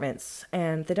apartments,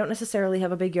 and they don't necessarily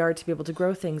have a big yard to be able to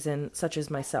grow things in, such as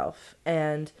myself.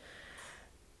 And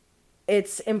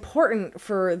it's important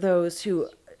for those who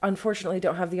unfortunately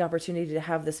don't have the opportunity to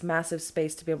have this massive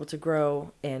space to be able to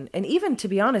grow in. And even, to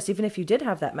be honest, even if you did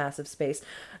have that massive space,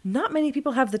 not many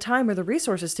people have the time or the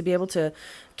resources to be able to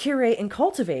curate and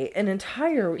cultivate an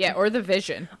entire... Yeah, or the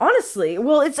vision. Honestly.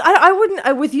 Well, I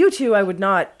wouldn't... with you two, I would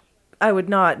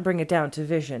not bring it down to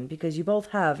vision, because you both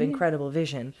have incredible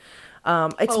vision.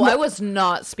 I was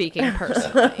not speaking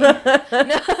personally.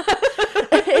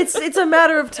 It's a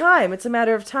matter of time. It's a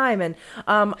matter of time. And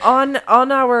on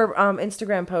our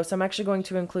Instagram post, I'm actually going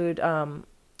to include an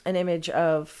image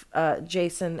of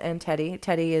Jason and Teddy.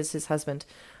 Teddy is his husband,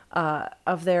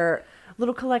 of their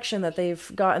little collection that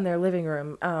they've got in their living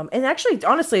room. And actually,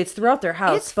 honestly, it's throughout their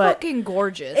house. It's fucking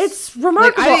gorgeous. It's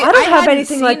remarkable. Like, I don't have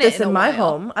anything like this in my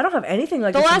home. I don't have anything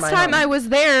like this in my home. The last time I was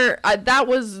there, that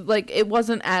was like, it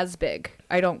wasn't as big.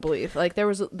 I don't believe. Like, there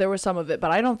was some of it,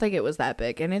 but I don't think it was that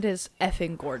big, and it is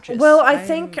effing gorgeous. Well, I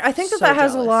think that so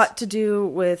has jealous. a lot to do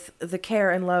with the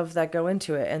care and love that go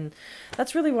into it, and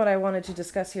that's really what I wanted to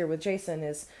discuss here with Jason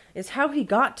is how he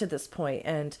got to this point.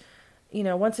 And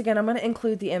once again, I'm going to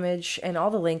include the image and all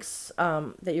the links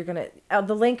that you're going to...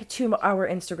 the link to our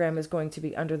Instagram is going to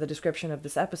be under the description of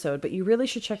this episode, but you really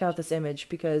should check out this image,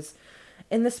 because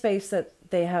in the space that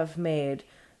they have made,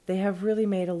 they have really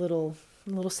made a little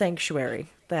sanctuary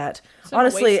that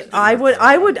honestly I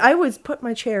would put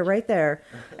my chair right there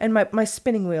and my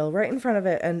spinning wheel right in front of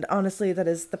it, and honestly that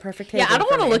is the perfect table. Yeah, I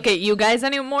don't want to look at you guys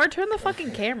anymore. Turn the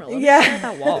fucking camera. Let me Yeah. stare at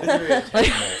that wall.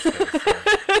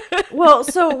 Well,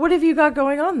 so what have you got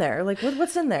going on there? Like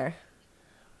what's in there?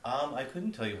 I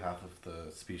couldn't tell you half of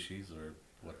the species or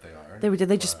what they are.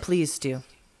 They just pleased you.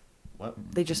 What?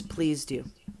 They just pleased you.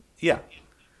 Yeah.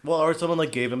 Well, or someone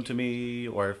gave them to me,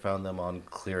 or found them on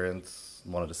clearance,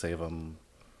 wanted to save them.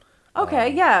 Okay,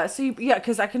 yeah. So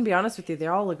because I can be honest with you, they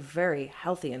all look very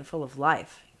healthy and full of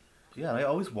life. Yeah, I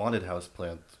always wanted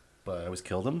houseplants, but I always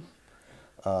killed them.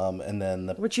 And then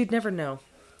which you'd never know.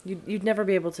 You'd never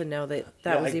be able to know that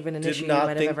was even an issue you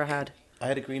might have ever had. I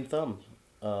had a green thumb.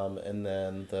 And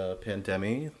then the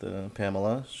pandemic, the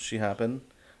Pamela, she happened,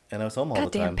 and I was home all the time.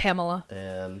 Goddamn Pamela.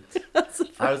 And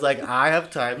I was like, I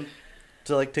have time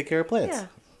to take care of plants. Yeah.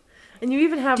 And you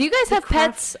even have... Do you guys have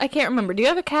pets? I can't remember. Do you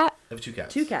have a cat? I have 2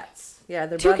 cats. 2 cats. Yeah,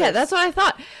 they're Two brothers. cats. That's what I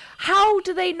thought. How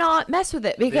do they not mess with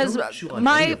it? Because don't chew on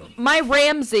any of them. my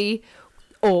Ramsey,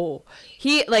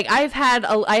 I had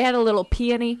a little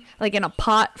peony in a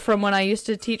pot from when I used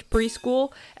to teach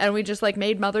preschool, and we just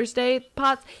made Mother's Day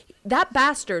pots. That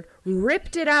bastard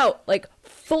ripped it out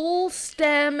full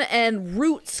stem and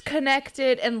roots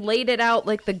connected and laid it out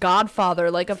like the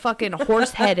Godfather, like a fucking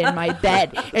horse head in my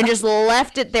bed, and just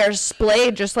left it there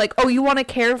splayed, just oh, you want to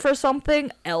care for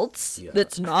something else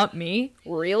that's not me?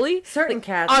 Really? Certain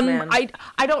cats, man.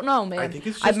 I don't know, man. I think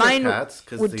it's just mine their cats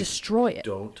because would they destroy it.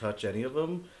 don't touch any of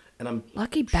them, and I'm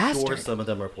Lucky sure bastard. some of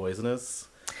them are poisonous.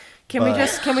 Can we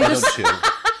just chew.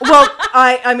 Well,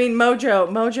 I mean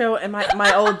Mojo and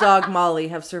my old dog Molly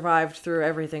have survived through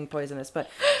everything poisonous, but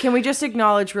can we just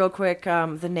acknowledge real quick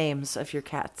the names of your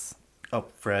cats? Oh,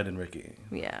 Fred and Ricky.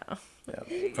 Yeah.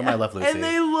 Yeah. From I Love Lucy. And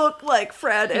they look like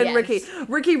Fred and Yes. Ricky.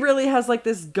 Ricky really has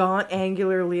this gaunt,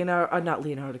 angular not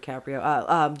Leonardo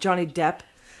DiCaprio, Johnny Depp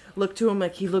look to him.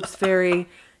 He looks very,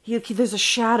 there's a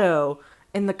shadow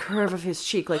in the curve of his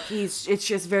cheek. It's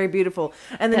just very beautiful.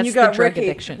 And then That's you got the drug Ricky.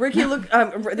 addiction. Ricky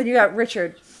then you got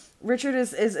Richard. Richard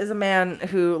is a man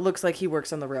who looks like he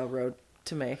works on the railroad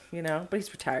to me, but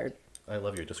he's retired. I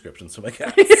love your descriptions to my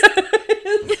cats.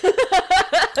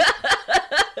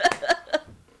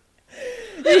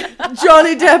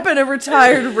 Johnny Depp and a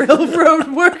retired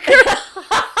railroad worker.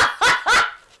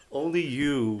 Only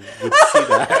you would see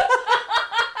that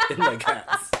in my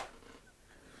cats.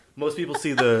 Most people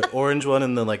see the orange one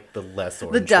and the less orange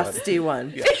one. The dusty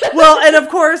one. Yeah. Well, and of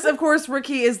course,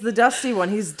 Ricky is the dusty one.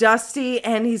 He's dusty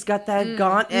and he's got that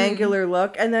gaunt, angular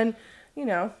look. And then,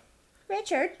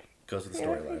 Richard. Goes to the You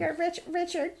storyline. got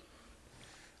Richard.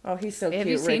 Oh, he's so cute. Have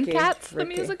you seen Ricky. Cats, Ricky.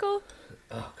 the musical?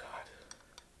 Oh, God.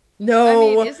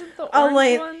 No. I mean, isn't the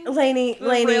orange one Lainey.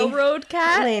 the railroad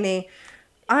cat? Lainey.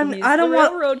 He's I don't the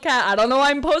want. railroad cat. I don't know why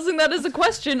I'm posing that as a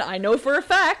question. I know for a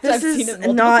fact. This I've is seen it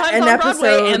multiple not times an on Broadway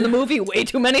episode- and the movie way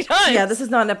too many times. Yeah, this is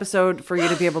not an episode for you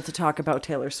to be able to talk about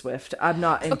Taylor Swift. I'm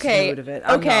not into the Okay. mood of it.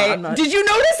 I'm Okay. not- Did you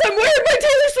notice I'm wearing my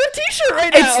Taylor Swift T-shirt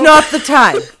right now? It's not the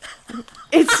time.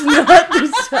 It's not the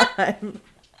time.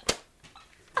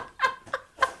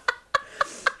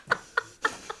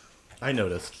 I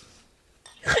noticed.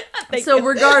 So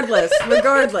regardless.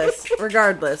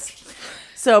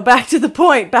 So back to the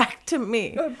point. Back to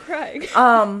me. I'm crying.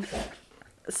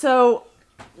 So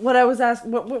what I was asked,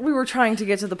 what we were trying to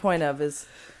get to the point of is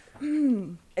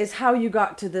how you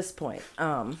got to this point.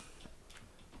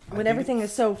 When everything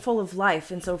is so full of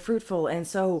life and so fruitful and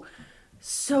so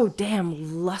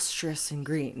damn lustrous and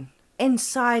green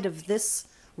inside of this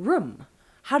room.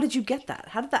 How did you get that?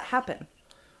 How did that happen?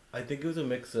 I think it was a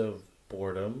mix of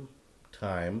boredom,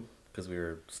 time, because we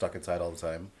were stuck inside all the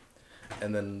time,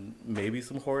 and then maybe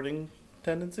some hoarding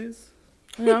tendencies.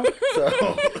 No.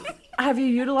 So Have you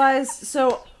utilized,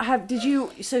 so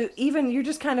even, you're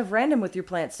just kind of random with your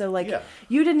plants. So like, Yeah.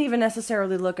 you didn't even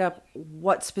necessarily look up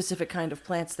what specific kind of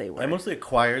plants they were. I mostly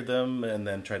acquired them and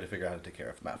then tried to figure out how to take care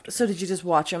of them after. So did you just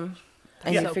watch them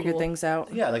and Yeah. you So figured cool. things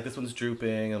out? Yeah, like this one's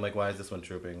drooping. I'm like, why is this one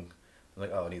drooping? I'm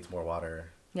like, oh, it needs more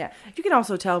water. Yeah. You can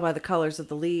also tell by the colors of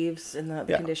the leaves and the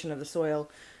Yeah. condition of the soil.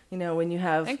 You know, when you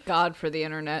have... Thank God for the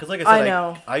internet. Because like I I said,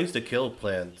 know. I used to kill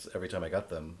plants every time I got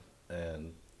them,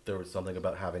 and there was something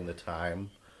about having the time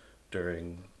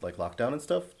during like lockdown and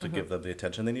stuff to give them the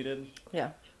attention they needed.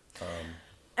 Yeah.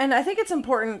 And I think it's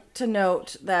important to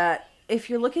note that if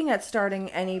you're looking at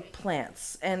starting any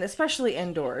plants, and especially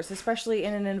indoors, especially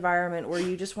in an environment where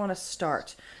you just want to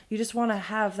start, you just want to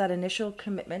have that initial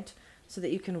commitment so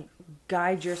that you can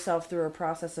guide yourself through a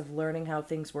process of learning how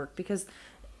things work. Because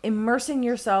immersing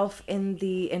yourself in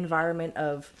the environment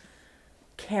of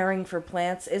caring for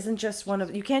plants isn't just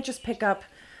you can't just pick up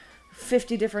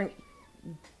 50 different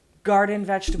garden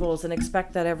vegetables and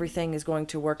expect that everything is going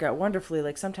to work out wonderfully.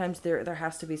 Like sometimes there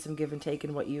has to be some give and take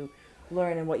in what you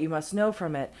learn and what you must know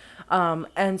from it.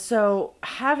 And so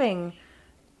having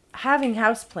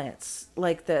houseplants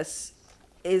like this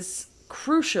is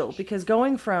crucial, because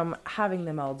going from having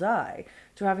them all die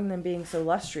to having them being so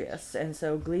lustrous and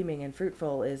so gleaming and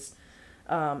fruitful is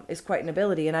quite an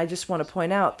ability. And I just want to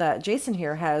point out that Jason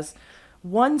here has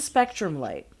one spectrum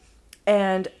light,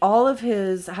 and all of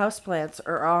his houseplants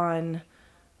are on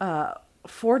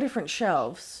 4 different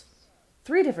shelves,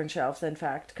 3 different shelves, in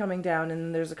fact, coming down,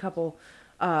 and there's a couple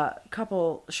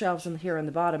shelves in here on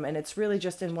the bottom, and it's really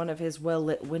just in one of his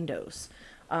well-lit windows.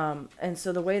 And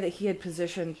so the way that he had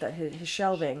positioned his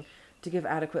shelving to give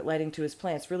adequate lighting to his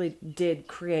plants really did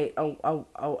create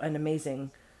an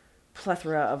amazing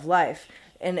plethora of life.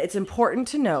 And it's important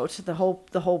to note, the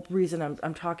whole reason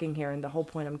I'm talking here and the whole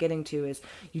point I'm getting to is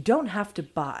you don't have to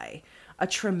buy a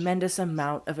tremendous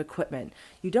amount of equipment.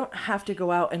 You don't have to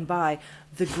go out and buy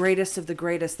the greatest of the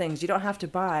greatest things. You don't have to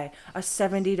buy a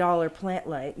 $70 plant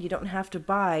light. You don't have to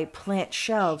buy plant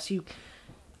shelves. You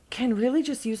can really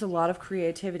just use a lot of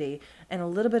creativity and a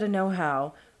little bit of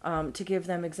know-how to give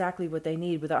them exactly what they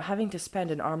need without having to spend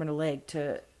an arm and a leg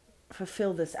to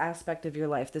fulfill this aspect of your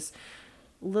life, this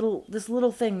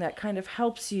little thing that kind of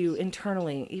helps you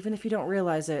internally, even if you don't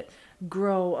realize it,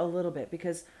 grow a little bit,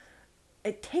 because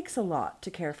it takes a lot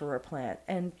to care for a plant.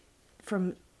 And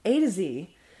from A to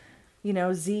Z,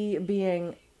 Z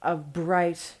being a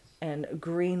bright and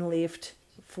green-leafed,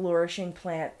 flourishing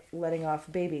plant letting off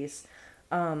babies,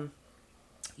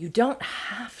 you don't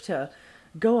have to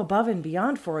go above and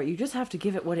beyond for it. You just have to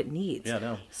give it what it needs. Yeah,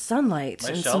 no. Sunlight My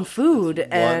and shelf some food is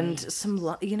and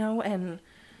some, and...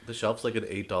 The shelf's like an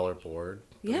 $8 board,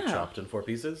 Yeah. chopped in 4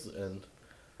 pieces, and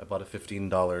I bought a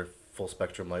 $15 full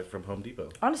spectrum light from Home Depot.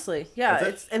 Honestly, yeah,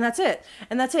 That's it. that's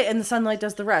it. And the sunlight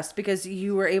does the rest, because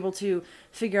you were able to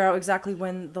figure out exactly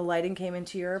when the lighting came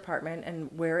into your apartment and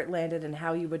where it landed and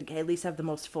how you would at least have the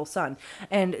most full sun.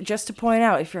 And just to point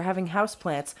out, if you're having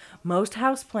houseplants, most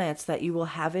houseplants that you will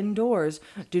have indoors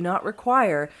do not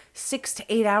require 6 to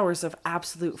 8 hours of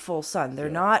absolute full sun. They're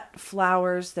not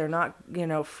flowers, they're not,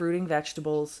 fruiting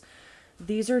vegetables.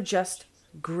 These are just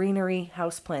greenery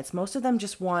houseplants. Most of them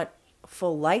just want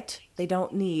full light. They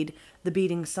don't need the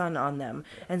beating sun on them.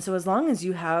 And so as long as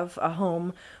you have a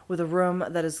home with a room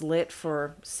that is lit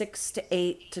for 6 to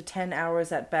 8 to 10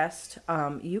 hours at best,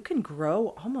 you can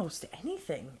grow almost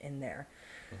anything in there.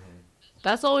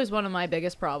 That's always one of my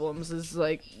biggest problems, is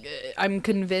like, I'm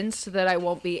convinced that I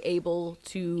won't be able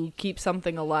to keep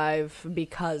something alive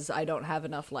because I don't have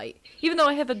enough light. Even though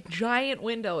I have a giant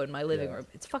window in my living room.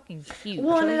 It's fucking huge.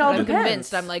 Well, and it all I'm depends.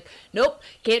 convinced. I'm like, nope,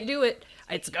 can't do it.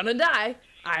 It's gonna die.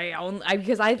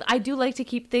 Because I do like to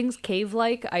keep things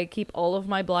cave-like. I keep all of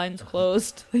my blinds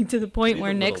closed, like to the point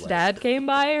where Nick's dad came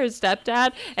by, or his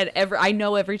stepdad, and I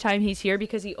know every time he's here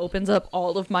because he opens up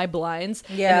all of my blinds.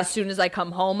 Yeah. And as soon as I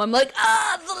come home, I'm like,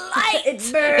 the light!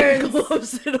 It burns! And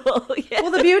close it all. Yeah. Well,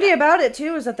 the beauty about it,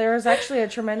 too, is that there is actually a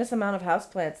tremendous amount of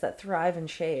houseplants that thrive in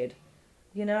shade.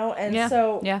 You know? And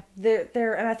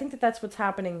they're and I think that's what's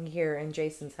happening here in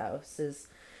Jason's house, is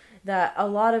that a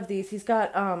lot of these, he's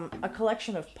got a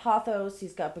collection of pothos,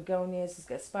 he's got begonias, he's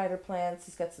got spider plants,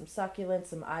 he's got some succulents,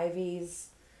 some ivies,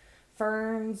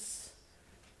 ferns.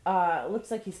 Looks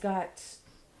like he's got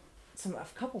a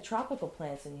couple tropical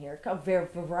plants in here, a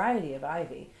variety of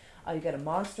ivy. You got a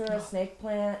monstera, snake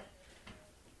plant.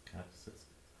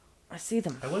 I see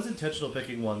them. I was intentional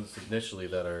picking ones initially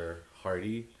that are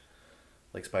hardy,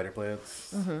 like spider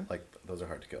plants. Mm-hmm. Like, those are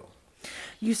hard to kill.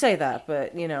 You say that,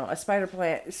 but a spider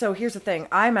plant. So here's the thing: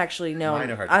 I'm actually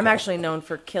known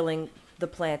for killing the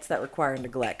plants that require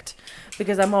neglect,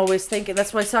 because I'm always thinking.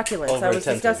 That's why succulents. I was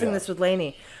discussing this with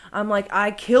Lainey. I'm like,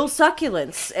 I kill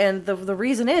succulents, and the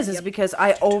reason is because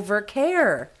I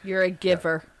overcare. You're a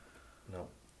giver. Yeah. No,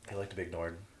 I like to be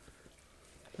ignored.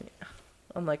 Yeah.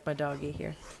 Unlike my doggy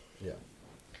here. Yeah.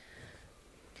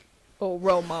 Oh,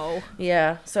 Romo.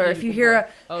 Yeah. So if you hear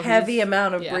a heavy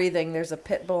amount of breathing, there's a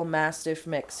pit bull mastiff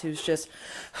mix who's just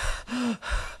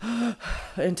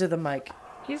into the mic.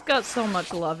 He's got so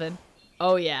much loving.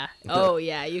 Oh, yeah. Oh,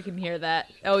 yeah. You can hear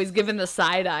that. Oh, he's giving the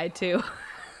side eye, too.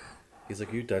 He's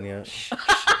like, you done yet? Shh.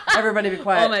 Everybody be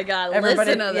quiet. Oh, my God. Listen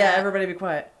to that. Yeah, everybody be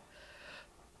quiet.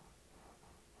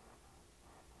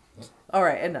 All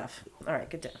right, enough. All right,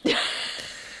 get down.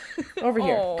 Over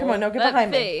here. Come on, no, get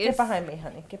behind me. Get behind me,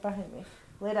 honey. Get behind me.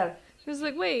 Lay down. She was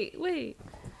like, wait.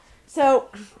 So,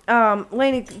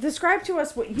 Lainey, describe to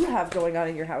us what you have going on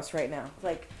in your house right now.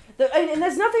 Like, and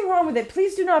there's nothing wrong with it.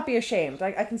 Please do not be ashamed.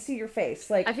 I can see your face.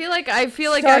 Like, I feel like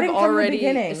I've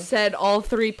already said all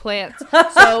 3 plants.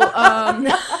 So,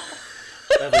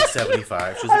 I have like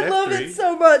 75. She's like, I love it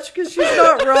so much because she's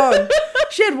not wrong.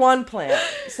 She had 1 plant,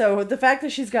 so the fact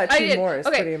that she's got 2 more is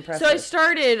pretty impressive. So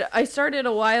I started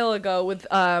a while ago with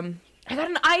I got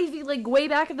an ivy like way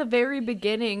back at the very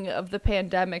beginning of the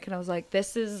pandemic, and I was like,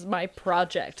 this is my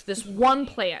project. This 1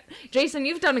 plant. Jason,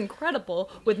 you've done incredible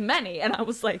with many, and I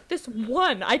was like, this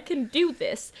one, I can do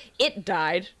this. It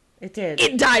died. It did.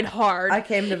 It died hard. I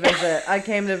came to visit.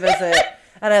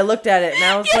 And I looked at it, and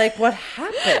I was like, what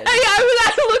happened?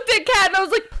 I looked at Kat, and I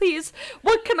was like, please,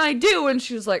 what can I do? And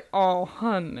she was like, oh,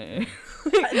 honey.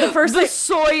 The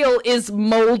soil is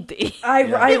moldy.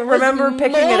 I remember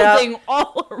picking it up.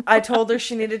 All around. I told her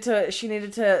she needed to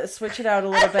switch it out a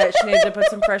little bit. She needed to put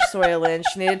some fresh soil in.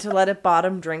 She needed to let it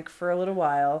bottom drink for a little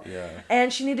while. Yeah.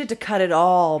 And she needed to cut it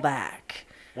all back.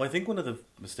 Well, I think one of the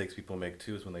mistakes people make,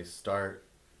 too, is when they start,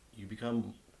 you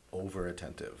become over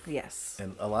attentive. Yes.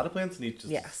 And a lot of plants need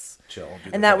to chill.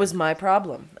 And that was my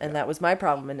problem. And that was my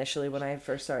problem initially when I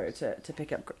first started to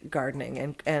pick up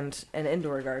gardening and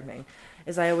indoor gardening,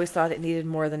 is I always thought it needed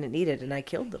more than it needed, and I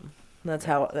killed them. And that's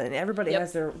how, and everybody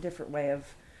has their different way of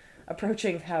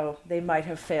approaching how they might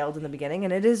have failed in the beginning,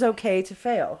 and it is okay to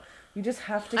fail. You just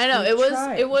have to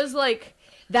it was like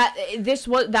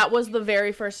that was the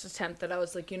very first attempt that I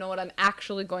was like, you know what, I'm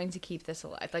actually going to keep this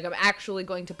alive. Like, I'm actually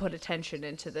going to put attention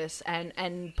into this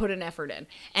and put an effort in.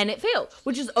 And it failed,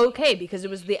 which is okay, because it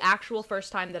was the actual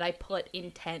first time that I put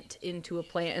intent into a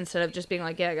plant instead of just being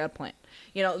like, yeah, I got a plant.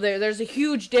 You know, there's a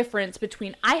huge difference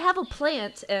between I have a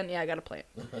plant and yeah, I got a plant.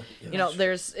 You know,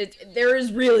 there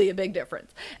is really a big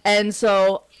difference. And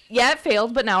so, yeah, it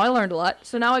failed, but now I learned a lot.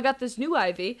 So now I got this new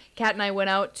ivy. Kat and I went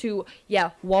out to,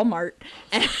 Walmart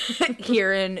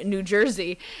here in New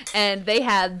Jersey, and they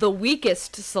had the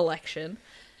weakest selection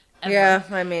ever. Yeah,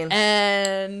 I mean,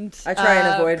 and I try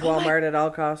and avoid Walmart at all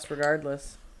costs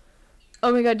regardless.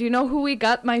 Oh my God, do you know who we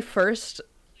got my first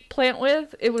plant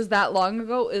with? It was that long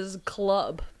ago. Is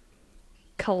Club.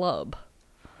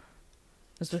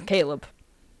 This was Caleb.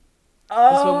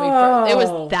 Oh, it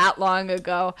was that long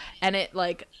ago, and it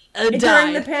died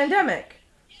during the pandemic.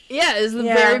 Yeah, it was the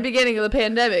very beginning of the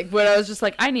pandemic, but I was just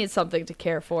like, I need something to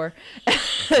care for.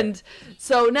 And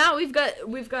so now we've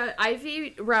got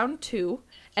Ivy round 2,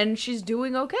 and she's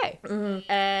doing okay. Mm-hmm.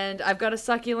 And I've got a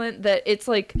succulent that it's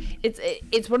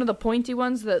one of the pointy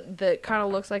ones that kind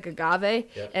of looks like agave.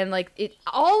 Yep. And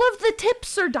all of the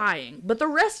tips are dying, but the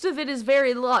rest of it is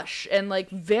very lush and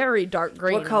very dark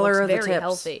green. What color are the tips? Very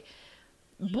healthy.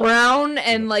 Brown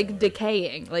and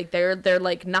decaying. They're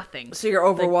nothing. So you're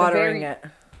overwatering it.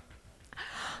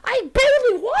 I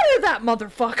barely water that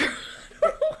motherfucker.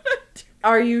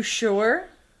 Are you sure?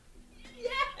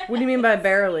 Yes. What do you mean by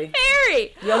barely?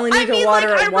 Very. You only need to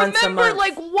water it once a month.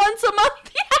 Like once a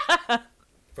month. Yeah.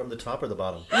 From the top or the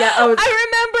bottom? Yeah. I remember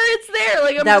it's there.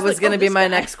 Like that was going to be my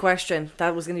next question.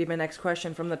 That was going to be my next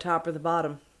question. From the top or the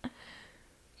bottom?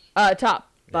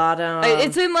 Top. Bottom.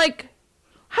 It's in like.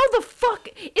 How the fuck?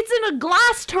 It's in a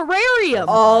glass terrarium.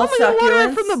 All How am I gonna water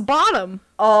it succulents from the bottom?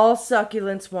 All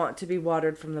succulents want to be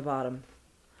watered from the bottom.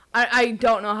 I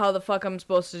don't know how the fuck I'm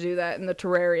supposed to do that in the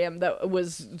terrarium that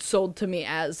was sold to me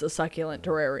as a succulent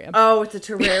terrarium. Oh, it's a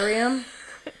terrarium?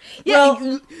 Yeah,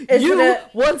 well,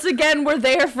 once again were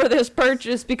there for this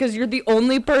purchase because you're the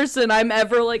only person I'm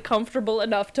ever like comfortable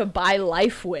enough to buy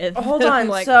life with. Hold on,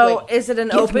 like, so is it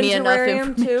an open me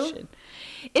terrarium too?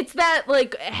 It's that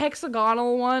like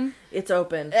hexagonal one. It's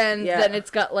open, and then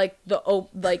it's got like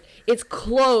it's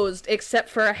closed except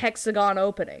for a hexagon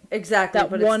opening. Exactly, that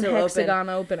but one it's still hexagon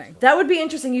open. Opening. That would be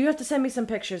interesting. You have to send me some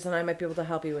pictures, and I might be able to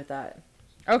help you with that.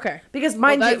 Okay. Because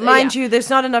mind you, there's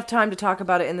not enough time to talk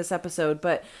about it in this episode.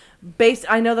 But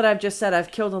I know that I've just said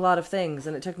I've killed a lot of things,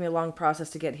 and it took me a long process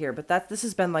to get here. But this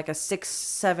has been like a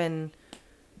since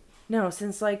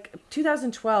like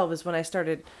 2012 is when I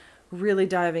started really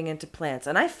diving into plants,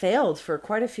 and I failed for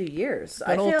quite a few years.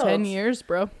 I failed 10 years,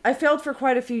 bro. I failed for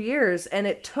quite a few years, and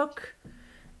it took.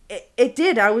 It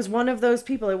did. I was one of those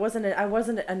people. I wasn't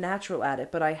a natural at it,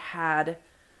 but I had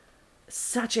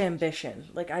such ambition.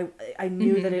 Like I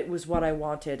knew that it was what I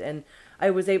wanted, and I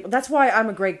was able. That's why I'm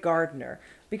a great gardener,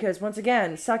 because once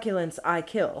again, succulents I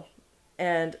kill,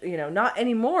 and not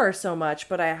anymore so much,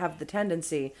 but I have the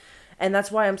tendency, and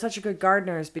that's why I'm such a good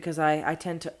gardener, is because I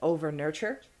tend to over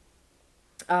nurture.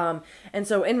 And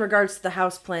so in regards to the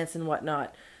house plants and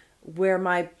whatnot, where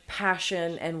my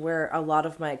passion and where a lot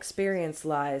of my experience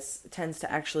lies tends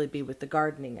to actually be with the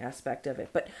gardening aspect of it.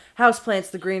 But house plants,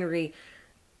 the greenery,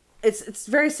 it's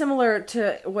very similar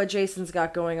to what Jason's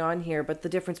got going on here, but the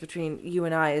difference between you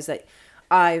and I is that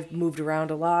I've moved around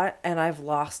a lot, and I've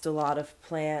lost a lot of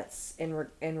plants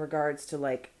in regards to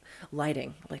like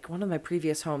lighting. Like one of my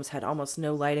previous homes had almost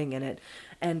no lighting in it,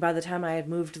 and by the time I had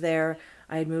moved there,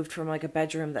 I had moved from like a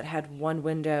bedroom that had one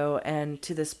window and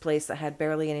to this place that had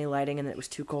barely any lighting, and it was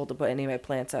too cold to put any of my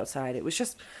plants outside. It was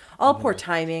just all poor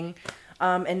timing.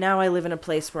 And now I live in a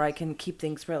place where I can keep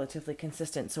things relatively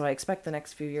consistent. So I expect the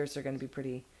next few years are going to be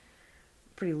pretty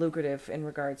lucrative in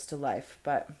regards to life.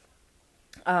 But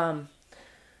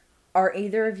are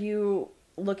either of you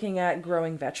looking at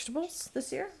growing vegetables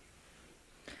this year?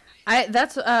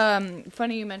 That's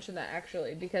funny you mentioned that,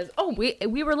 actually, because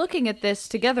we were looking at this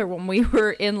together when we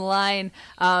were in line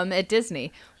at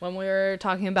Disney when we were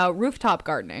talking about rooftop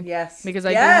gardening. Yes, because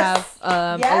I do have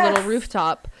a little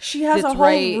rooftop. She has a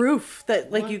whole roof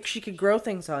that she could grow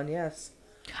things on. Yes.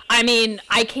 I mean,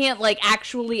 I can't like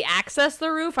actually access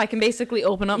the roof. I can basically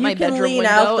open up my bedroom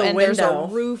window and there's a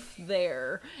roof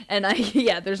there. And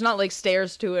there's not like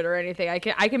stairs to it or anything. I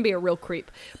can be a real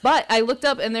creep. But I looked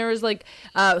up and there was like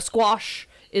squash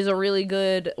is a really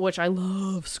good, which I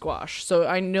love squash. So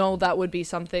I know that would be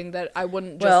something that I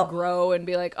wouldn't just grow and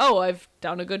be like, "Oh, I've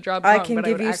done a good job." I can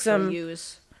give you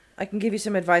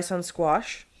some advice on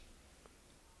squash.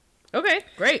 Okay,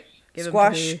 great.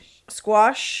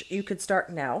 Squash, you could start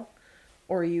now,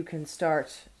 or you can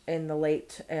start in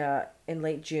late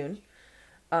June.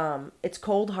 It's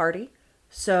cold hardy,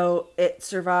 so it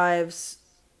survives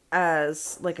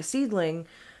as like a seedling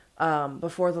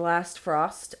before the last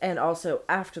frost and also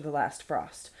after the last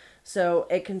frost. So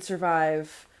it can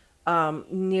survive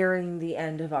nearing the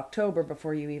end of October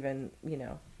before you even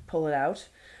pull it out.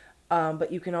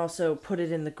 But you can also put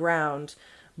it in the ground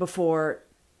before.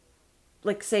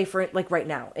 Like say for like right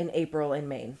now in April and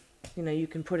May, you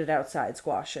can put it outside,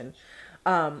 squash, and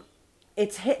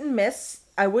it's hit and miss.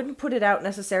 I wouldn't put it out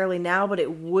necessarily now, but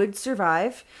it would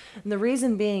survive. And the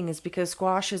reason being is because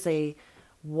squash is a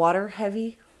water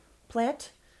heavy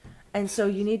plant, and so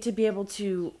you need to be able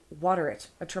to water it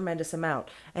a tremendous amount.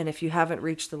 And if you haven't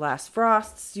reached the last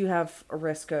frosts, you have a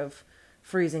risk of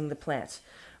freezing the plant.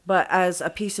 But as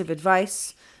a piece of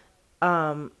advice,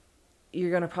 you're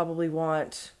going to probably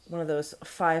want one of those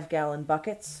 5-gallon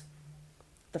buckets,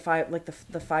 the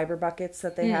fiber buckets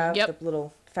that they have, the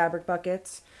little fabric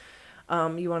buckets.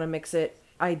 You want to mix it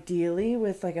ideally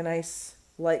with like a nice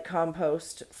light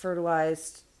compost,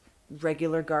 fertilized,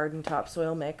 regular garden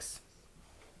topsoil mix.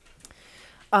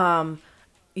 You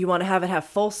want to have it have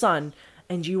full sun,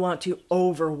 and you want to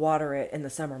overwater it in the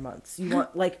summer months. You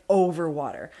want like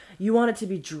overwater. You want it to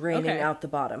be draining out the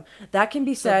bottom. That can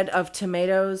be said of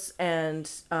tomatoes and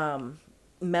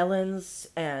melons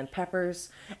and peppers.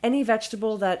 Any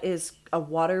vegetable that is a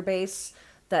water base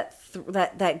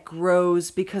that grows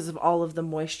because of all of the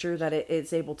moisture that it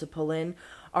is able to pull in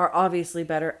are obviously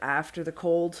better after the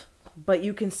cold, but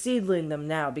you can seedling them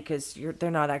now because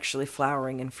they're not actually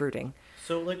flowering and fruiting.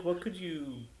 So, like, what could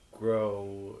you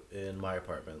grow in my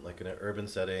apartment? Like, in an urban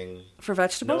setting? For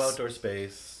vegetables? No outdoor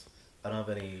space. I don't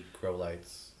have any grow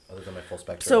lights other than my full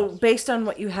spectrum. So, based on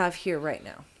what you have here right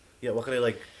now. Yeah, what could I,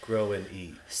 like, grow and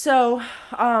eat? So,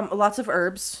 lots of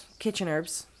herbs, kitchen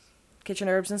herbs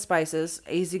and spices,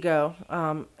 easy go,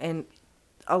 and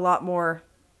a lot more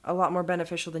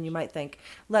beneficial than you might think.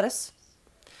 Lettuce.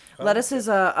 Lettuce is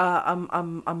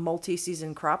a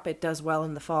multi-season crop. It does well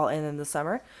in the fall and in the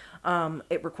summer.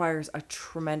 It requires a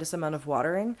tremendous amount of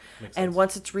watering. And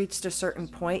once it's reached a certain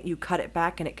point, you cut it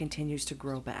back and it continues to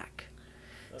grow back.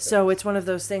 Okay. So it's one of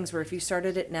those things where if you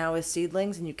started it now as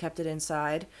seedlings and you kept it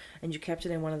inside and you kept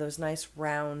it in one of those nice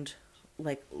round,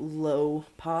 like low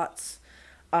pots,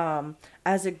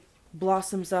 as it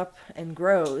blossoms up and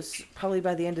grows, probably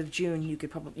by the end of June, you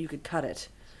could cut it.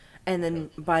 And then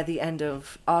by the end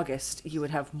of August, you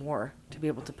would have more to be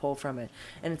able to pull from it.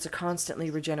 And it's a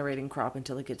constantly regenerating crop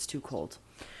until it gets too cold.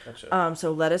 Gotcha.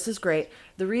 So lettuce is great.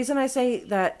 The reason I say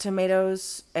that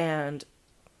tomatoes and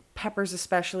peppers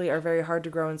especially are very hard to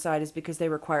grow inside is because they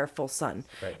require full sun.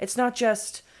 Right. It's not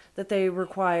just that they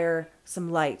require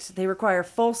some light. They require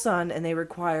full sun and they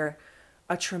require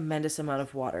a tremendous amount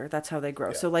of water. That's how they grow.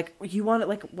 Yeah. So like you want it,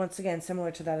 like once again,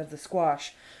 similar to that of the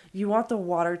squash, you want the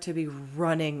water to be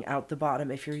running out the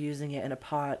bottom if you're using it in a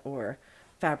pot or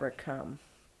fabric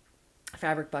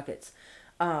buckets.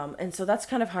 And so that's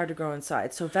kind of hard to grow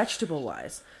inside. So vegetable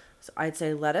wise, so I'd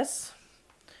say lettuce,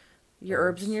 your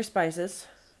herbs and your spices.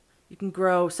 You can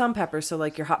grow some peppers, so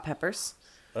like your hot peppers.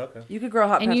 Okay. You could grow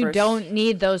hot peppers. And you don't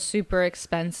need those super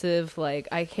expensive, like,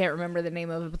 I can't remember the name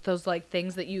of it, but those, like,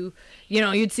 things that you'd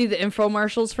see the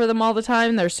infomercials for them all the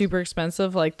time. They're super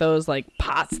expensive, like those, like,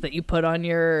 pots that you put on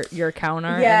your counter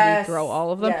and you grow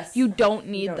all of them. Yes. You don't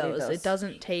need those. It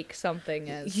doesn't take something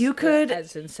as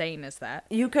insane as that.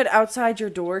 You could, outside your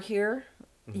door here,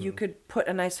 you could put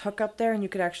a nice hook up there and you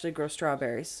could actually grow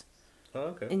strawberries. Oh,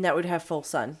 okay. And that would have full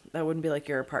sun. That wouldn't be like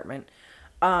your apartment.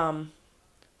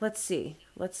 Let's see.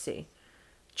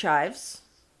 Chives.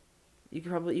 You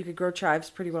could grow chives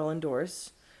pretty well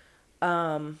indoors.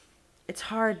 It's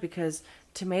hard because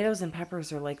tomatoes and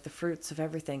peppers are like the fruits of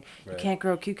everything. Right. You can't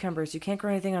grow cucumbers. You can't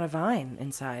grow anything on a vine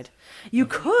inside. You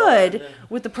could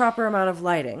with the proper amount of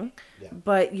lighting,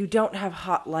 but you don't have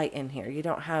hot light in here. You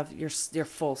don't have your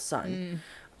full sun.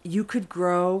 You could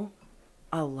grow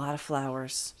a lot of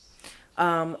flowers.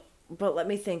 But let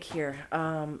me think here.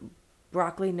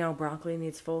 Broccoli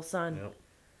needs full sun. Yep.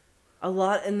 A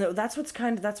lot, and that's what's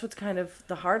kind of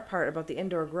the hard part about the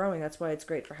indoor growing. That's why it's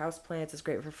great for houseplants. It's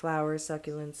great for flowers,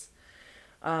 succulents,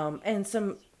 and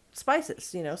some spices.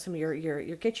 Some of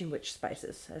your kitchen witch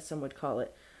spices, as some would call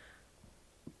it.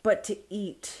 But to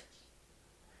eat,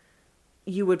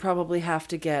 you would probably have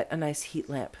to get a nice heat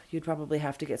lamp. You'd probably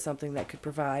have to get something that could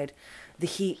provide the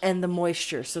heat and the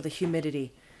moisture, so the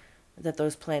humidity that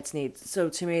those plants need. So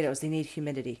tomatoes, they need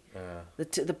humidity.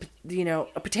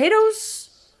 Potatoes,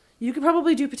 you could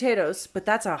probably do potatoes, but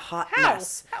that's a hot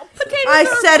mess. How? Potatoes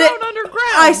are grown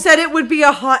underground. I said it would be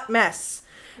a hot mess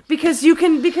because you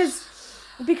could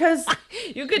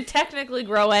technically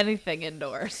grow anything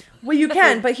indoors. Well, you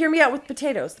can, but hear me out with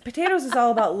potatoes. The potatoes is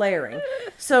all about layering.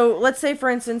 So let's say, for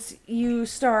instance, you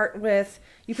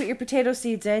put your potato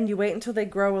seeds in, you wait until they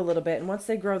grow a little bit, and once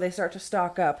they grow, they start to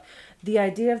stalk up. The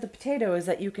idea of the potato is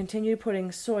that you continue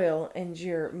putting soil and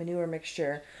your manure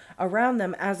mixture around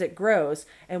them as it grows,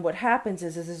 and what happens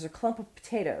is there's a clump of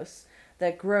potatoes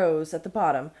that grows at the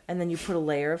bottom, and then you put a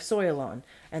layer of soil on,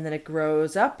 and then it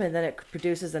grows up, and then it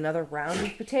produces another round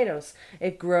of potatoes.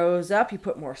 It grows up, you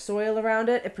put more soil around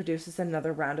it, it produces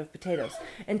another round of potatoes,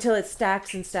 until it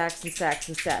stacks and stacks and stacks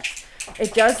and stacks.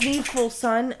 It does need full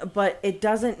sun, but it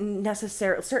doesn't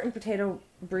necessarily. Certain potato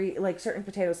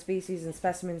species and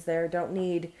specimens there don't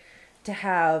need to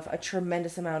have a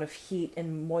tremendous amount of heat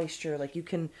and moisture. Like, you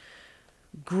can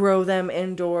grow them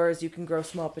indoors, you can grow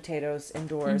small potatoes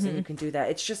indoors, and you can do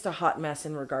that. It's just a hot mess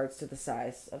in regards to the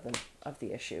size of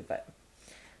the issue, but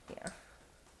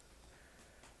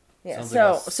yeah.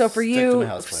 So for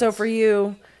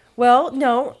you, well,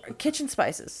 no, kitchen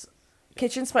spices,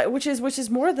 which is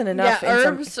more than enough. Yeah,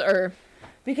 herbs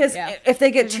because if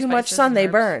they get too much sun, they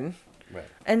burn. Right.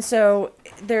 And so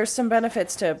there's some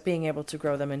benefits to being able to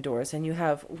grow them indoors, and you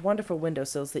have wonderful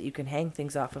windowsills that you can hang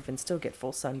things off of and still get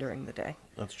full sun during the day.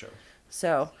 That's true.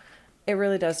 So it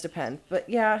really does depend. But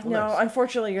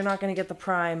unfortunately, you're not going to get the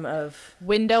prime of...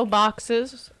 Window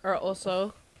boxes are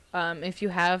also, if you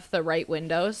have the right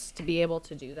windows to be able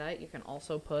to do that, you can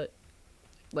also put,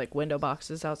 like, window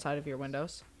boxes outside of your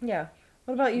windows. Yeah.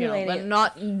 What about you, Lainey?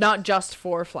 But not just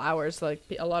for flowers. Like,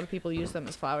 a lot of people use them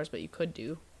as flowers, but you could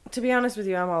do. To be honest with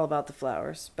you, I'm all about the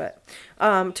flowers. But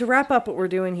to wrap up what we're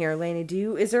doing here, Lainey,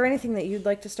 is there anything that you'd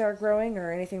like to start growing,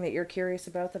 or anything that you're curious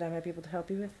about that I might be able to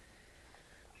help you with?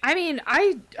 I mean,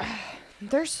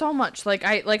 there's so much. Like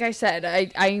I said,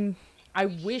 I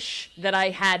wish that I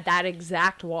had that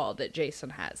exact wall that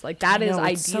Jason has. Like, that is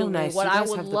ideally so nice. what I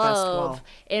would have the best wall. love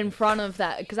in front of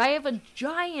that. Because I have a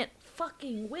giant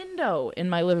fucking window in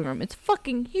my living room. It's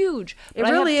fucking huge. But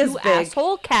it really I have is two big.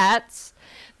 asshole cats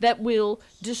that will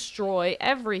destroy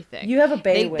everything. You have a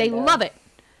bay window. They love it.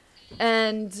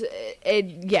 And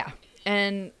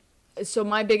And so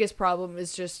my biggest problem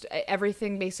is just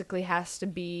everything basically has to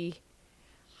be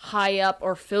high up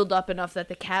or filled up enough that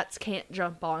the cats can't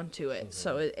jump onto it.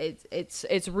 So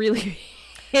it's really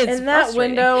in that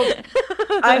window.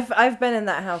 I've been in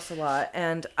that house a lot,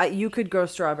 and you could grow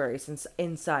strawberries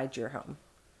inside your home.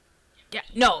 Yeah,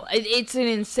 no, it's an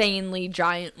insanely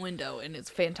giant window, and it's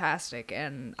fantastic,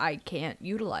 and I can't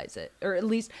utilize it. Or at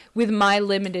least with my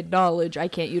limited knowledge, I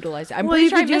can't utilize it. I'm pretty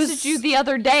sure I messaged you the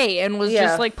other day and was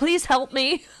just like, please help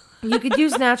me. You could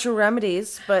use natural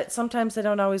remedies, but sometimes they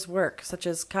don't always work, such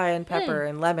as cayenne pepper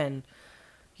and lemon.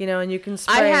 And you can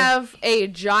spray. I have a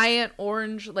giant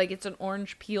orange, like it's an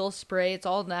orange peel spray. It's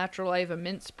all natural. I have a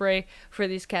mint spray for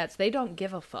these cats. They don't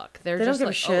give a fuck. They don't give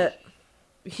a shit.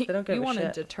 They don't give a shit. You want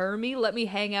to deter me? Let me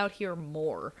hang out here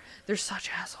more. They're such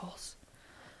assholes.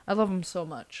 I love them so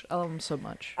much.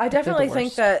 I definitely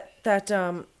think that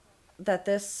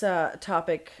this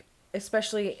topic,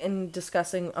 especially in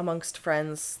discussing amongst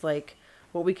friends, like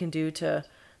what we can do to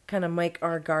kind of make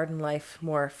our garden life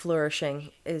more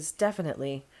flourishing, is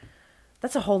definitely,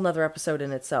 that's a whole nother episode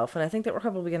in itself. And I think that we're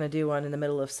probably going to do one in the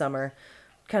middle of summer,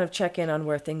 kind of check in on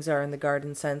where things are in the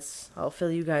garden sense. I'll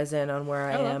fill you guys in on where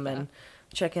I am and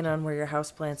check in on where your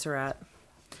houseplants are at.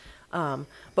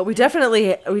 But we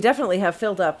definitely have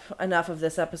filled up enough of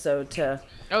this episode to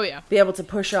be able to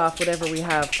push off whatever we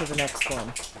have to the next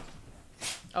one.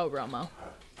 Oh, Romo.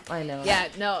 I know. Yeah,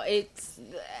 no,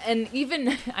 and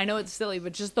even, I know it's silly,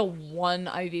 but just the one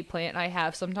ivy plant I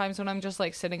have, sometimes when I'm just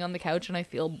like sitting on the couch and I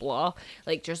feel blah,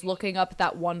 like just looking up at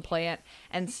that one plant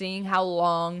and seeing how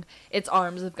long its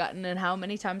arms have gotten and how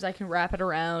many times I can wrap it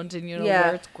around and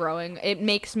where it's growing, it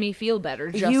makes me feel better.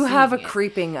 You have a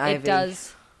creeping ivy. It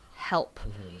does help.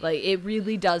 Like, it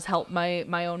really does help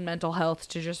my own mental health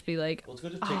to just be like, well, it's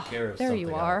good to take care of there something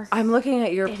you are. else. I'm looking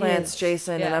at your plants,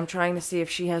 Jason, and Yeah. I'm trying to see if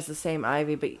she has the same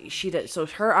ivy, but she does. So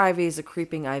her ivy is a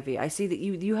creeping ivy. I see that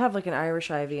you have like an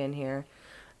Irish ivy in here,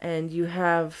 and you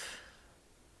have,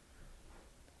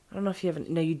 I don't know if you have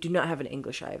no, you do not have an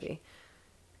English ivy,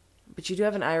 but you do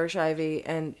have an Irish ivy,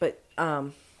 but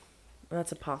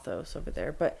that's a pothos over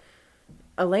there. But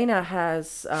Elena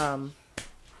has,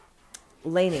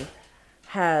 Lainey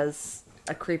has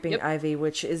a creeping ivy,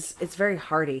 which it's very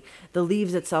hardy. The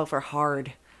leaves itself are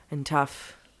hard and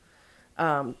tough.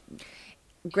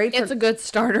 It's a good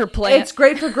starter plant. It's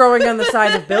great for growing on the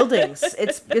side of buildings.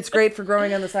 It's great for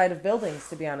growing on the side of buildings,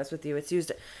 to be honest with you. It's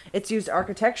used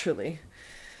architecturally.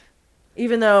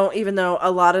 Even though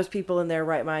a lot of people in their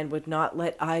right mind would not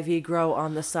let ivy grow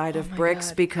on the side of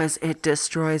bricks because it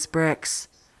destroys bricks.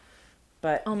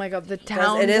 But oh my god, the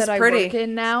town that I work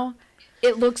in now,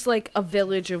 it looks like a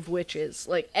village of witches.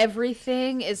 Like,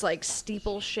 everything is like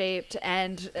steeple shaped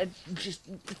and just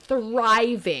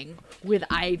thriving with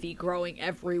ivy growing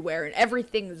everywhere, and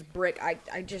everything is brick.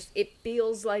 It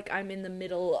feels like I'm in the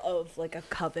middle of like a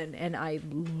coven, and I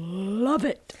love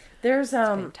it. There's it's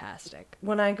fantastic.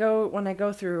 When I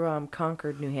go through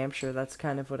Concord, New Hampshire, that's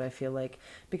kind of what I feel like,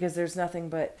 because there's nothing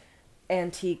but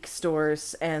antique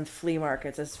stores and flea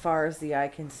markets as far as the eye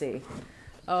can see.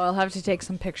 Oh, I'll have to take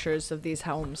some pictures of these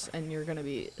homes, and you're going to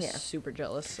be super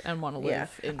jealous and want to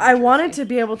live in New I Jersey. wanted to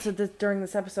be able to, during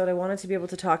this episode, I wanted to be able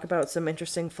to talk about some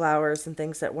interesting flowers and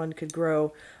things that one could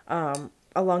grow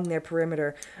along their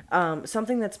perimeter.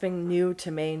 Something that's been new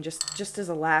to Maine, just as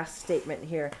a last statement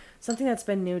here, something that's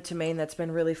been new to Maine that's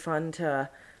been really fun to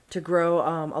grow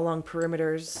along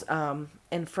perimeters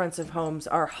in fronts of homes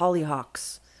are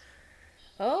hollyhocks.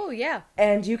 Oh, yeah.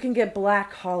 And you can get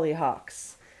black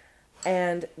hollyhocks.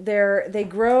 And they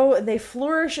grow, they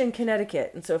flourish in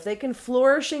Connecticut. And so if they can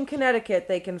flourish in Connecticut,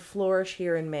 they can flourish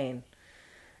here in Maine,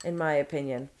 in my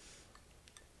opinion.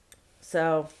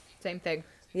 So. Same thing.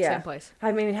 Yeah. Same place.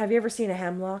 I mean, have you ever seen a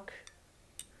hemlock?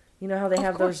 You know how they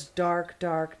have those dark,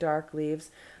 dark, dark leaves?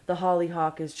 The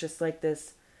hollyhock is just like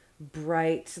this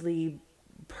brightly,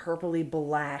 purpley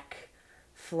black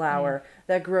flower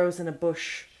that grows in a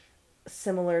bush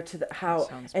similar to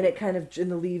and it kind of,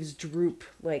 and the leaves droop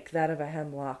like that of a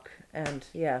hemlock, and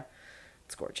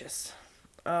it's gorgeous.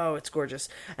 Oh, it's gorgeous.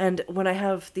 And when I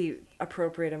have the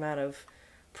appropriate amount of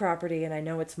property and I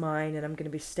know it's mine and I'm going to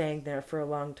be staying there for a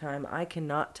long time, I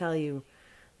cannot tell you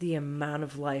the amount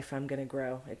of life I'm going to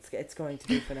grow. It's going to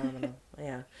be phenomenal.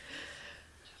 Yeah.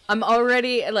 I'm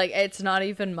already, like, it's not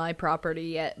even my property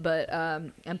yet, but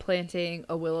I'm planting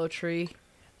a willow tree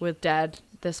with Dad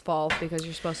this fall because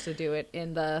you're supposed to do it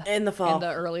in the fall, in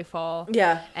the early fall.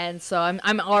 Yeah. And so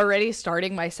I'm already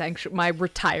starting my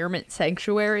retirement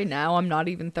sanctuary now. I'm not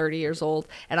even 30 years old,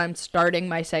 and I'm starting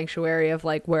my sanctuary of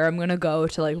like where I'm gonna go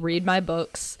to like read my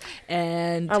books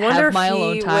and have my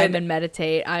alone time and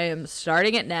meditate. I am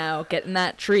starting it now, getting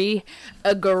that tree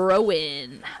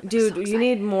growing. Dude, you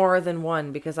need more than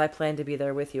one because I plan to be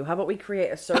there with you. How about we create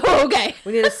a circle? Okay.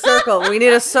 We need a circle. We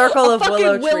need a circle of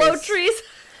willow trees.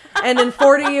 And in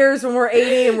 40 years when we're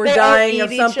 80 and we're dying of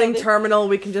something terminal,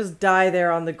 we can just die there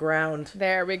on the ground.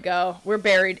 There we go. We're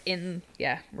buried in,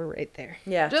 we're right there.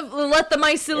 Yeah. Just let the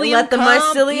mycelium Let the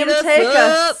mycelium take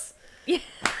us. Yeah.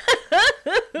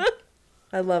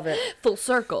 I love it. Full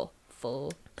circle.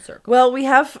 Well, we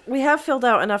have filled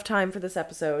out enough time for this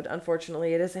episode.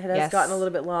 Unfortunately, it has gotten a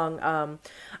little bit long.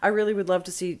 I really would love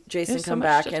to see Jason come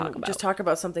back and just talk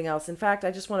about something else. In fact,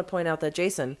 I just want to point out that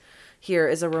Jason here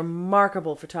is a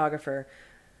remarkable photographer.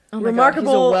 Oh my God, he's a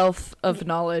wealth of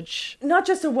knowledge. Not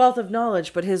just a wealth of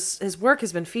knowledge, but his work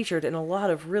has been featured in a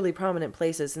lot of really prominent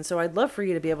places. And so I'd love for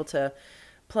you to be able to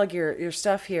plug your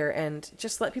stuff here and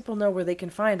just let people know where they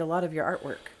can find a lot of your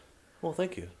artwork. Well,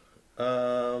 thank you.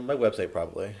 My website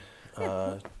probably.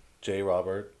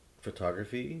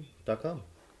 jrobertphotography.com.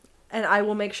 And I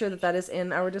will make sure that is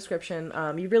in our description.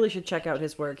 You really should check out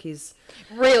his work. He's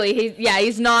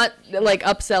not like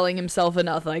upselling himself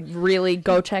enough. Like really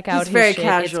go check out his shit. He's very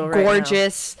casual right now. It's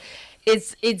gorgeous.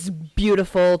 It's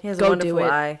beautiful. He has go a wonderful do it.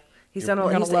 eye. He's done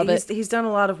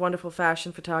a lot of wonderful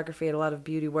fashion photography and a lot of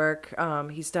beauty work.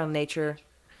 He's done nature.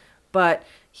 But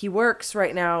he works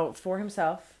right now for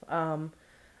himself.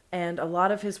 And a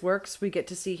lot of his works we get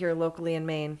to see here locally in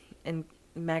Maine in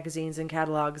magazines and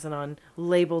catalogs and on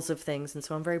labels of things, and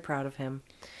so I'm very proud of him.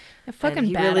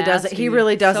 He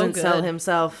really doesn't sell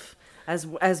himself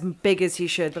as big as he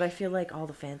should, but I feel like all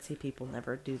the fancy people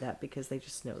never do that because they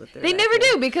just know that they never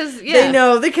do because they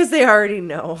know because they already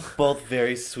know. Both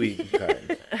very sweet and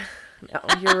kind. No,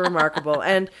 you're remarkable,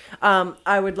 and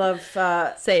I would love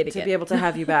to be able to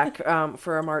have you back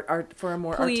for a more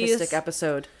artistic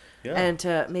episode. Yeah. And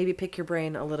to maybe pick your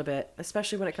brain a little bit,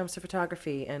 especially when it comes to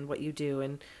photography and what you do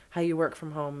and how you work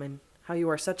from home and how you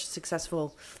are such a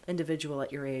successful individual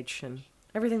at your age and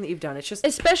everything that you've done. It's just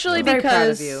especially very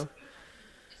proud of you.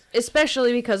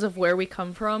 Especially because of where we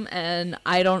come from, and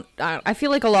I feel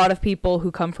like a lot of people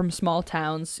who come from small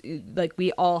towns, like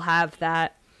we all have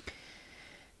that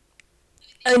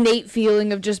innate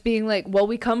feeling of just being like, well,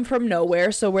 we come from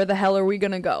nowhere, so where the hell are we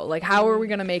gonna go? Like, how are we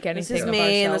gonna make anything of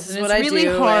ourselves? This is what I do. It's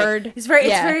really hard. It's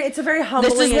a very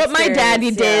humbling. This is what my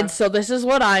daddy did, so this is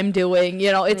what I'm doing.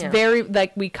 You know, it's very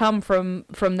like we come from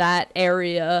that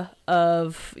area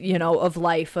of of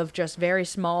life of just very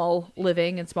small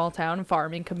living in small town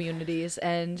farming communities,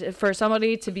 and for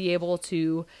somebody to be able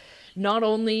to not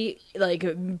only like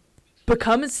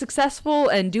become as successful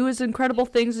and do as incredible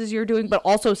things as you're doing, but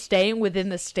also staying within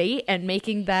the state and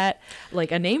making that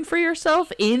like a name for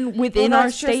yourself within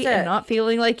our state and not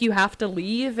feeling like you have to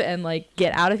leave and like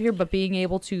get out of here, but being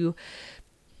able to,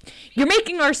 you're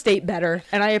making our state better,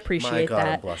 and I appreciate My God,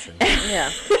 that. I'm blushing.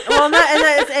 Yeah. Well,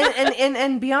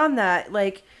 and beyond that,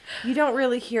 like you don't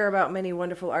really hear about many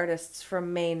wonderful artists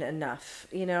from Maine enough.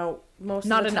 You know, most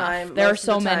not of the enough. time, There are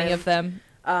so many of them.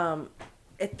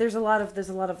 There's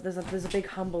a big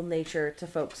humble nature to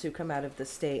folks who come out of the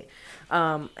state,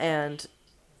 and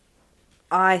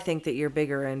I think that you're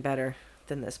bigger and better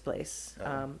than this place.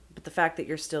 But the fact that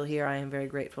you're still here, I am very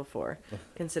grateful for,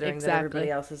 considering that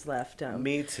everybody else has left.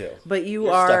 Me too. But you're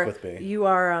stuck with me. You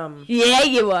are. Yeah,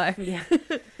 you are. Yeah.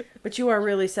 But you are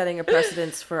really setting a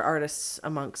precedence for artists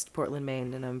amongst Portland,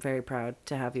 Maine, and I'm very proud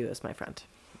to have you as my friend.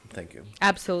 Thank you.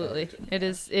 Absolutely, it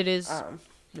is.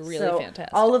 Really fantastic.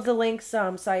 All of the links,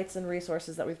 sites, and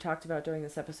resources that we've talked about during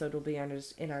this episode will be in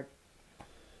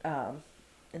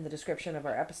the description of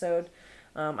our episode.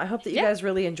 I hope that you guys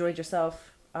really enjoyed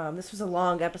yourself. This was a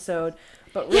long episode,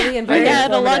 but really we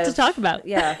had a lot to talk about.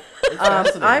 Yeah,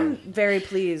 I'm very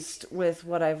pleased with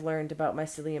what I've learned about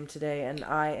Mycelium today, and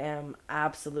I am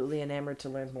absolutely enamored to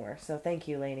learn more. So thank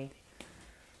you, Lainey.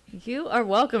 You are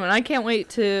welcome, and I can't wait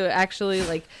to actually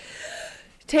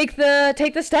take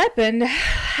the step and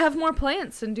have more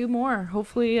plants and do more.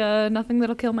 Hopefully, nothing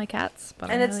that'll kill my cats. But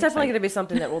And I'm it's really definitely excited. going to be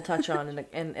something that we'll touch on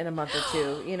in a month or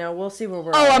two. You know, we'll see where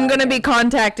we're. Oh, at I'm gonna be again.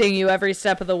 contacting you every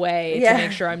step of the way Yeah. to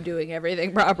make sure I'm doing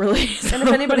everything properly. And if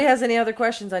anybody has any other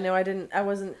questions, I know I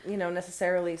wasn't,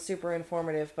 necessarily super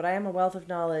informative, but I am a wealth of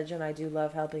knowledge, and I do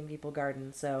love helping people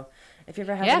garden. So, if you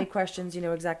ever have any questions, you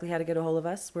know exactly how to get a hold of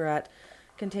us. We're at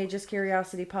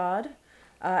contagiouscuriositypod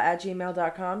at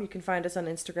gmail.com. You can find us on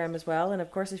Instagram as well, and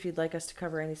of course, if you'd like us to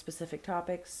cover any specific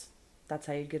topics, that's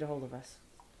how you'd get a hold of us.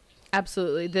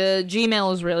 Absolutely. The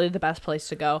Gmail is really the best place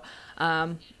to go.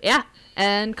 Yeah.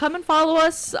 And come and follow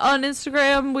us on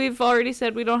Instagram. We've already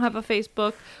said we don't have a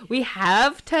Facebook. We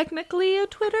have technically a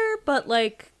Twitter, but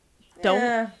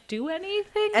don't do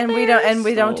anything. And we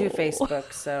don't do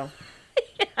Facebook, so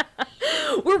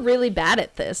We're really bad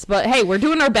at this, but hey, we're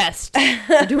doing our best.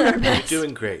 We're doing our best.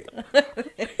 Doing great.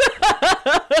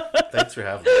 Thanks for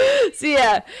having me. So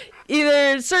yeah,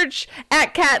 either search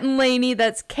at Cat and Laney,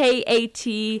 that's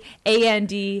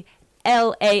KATANDLANEY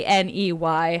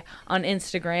on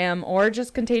Instagram, or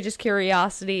just Contagious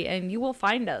Curiosity, and you will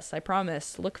find us, I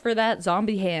promise. Look for that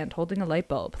zombie hand holding a light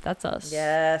bulb. That's us.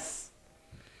 yes.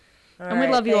 And we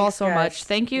love you all so guys. much.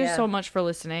 Thank you Yeah. so much for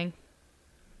listening.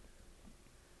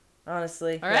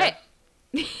 Honestly. All right.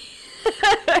 All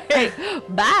right.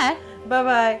 Bye.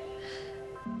 Bye-bye.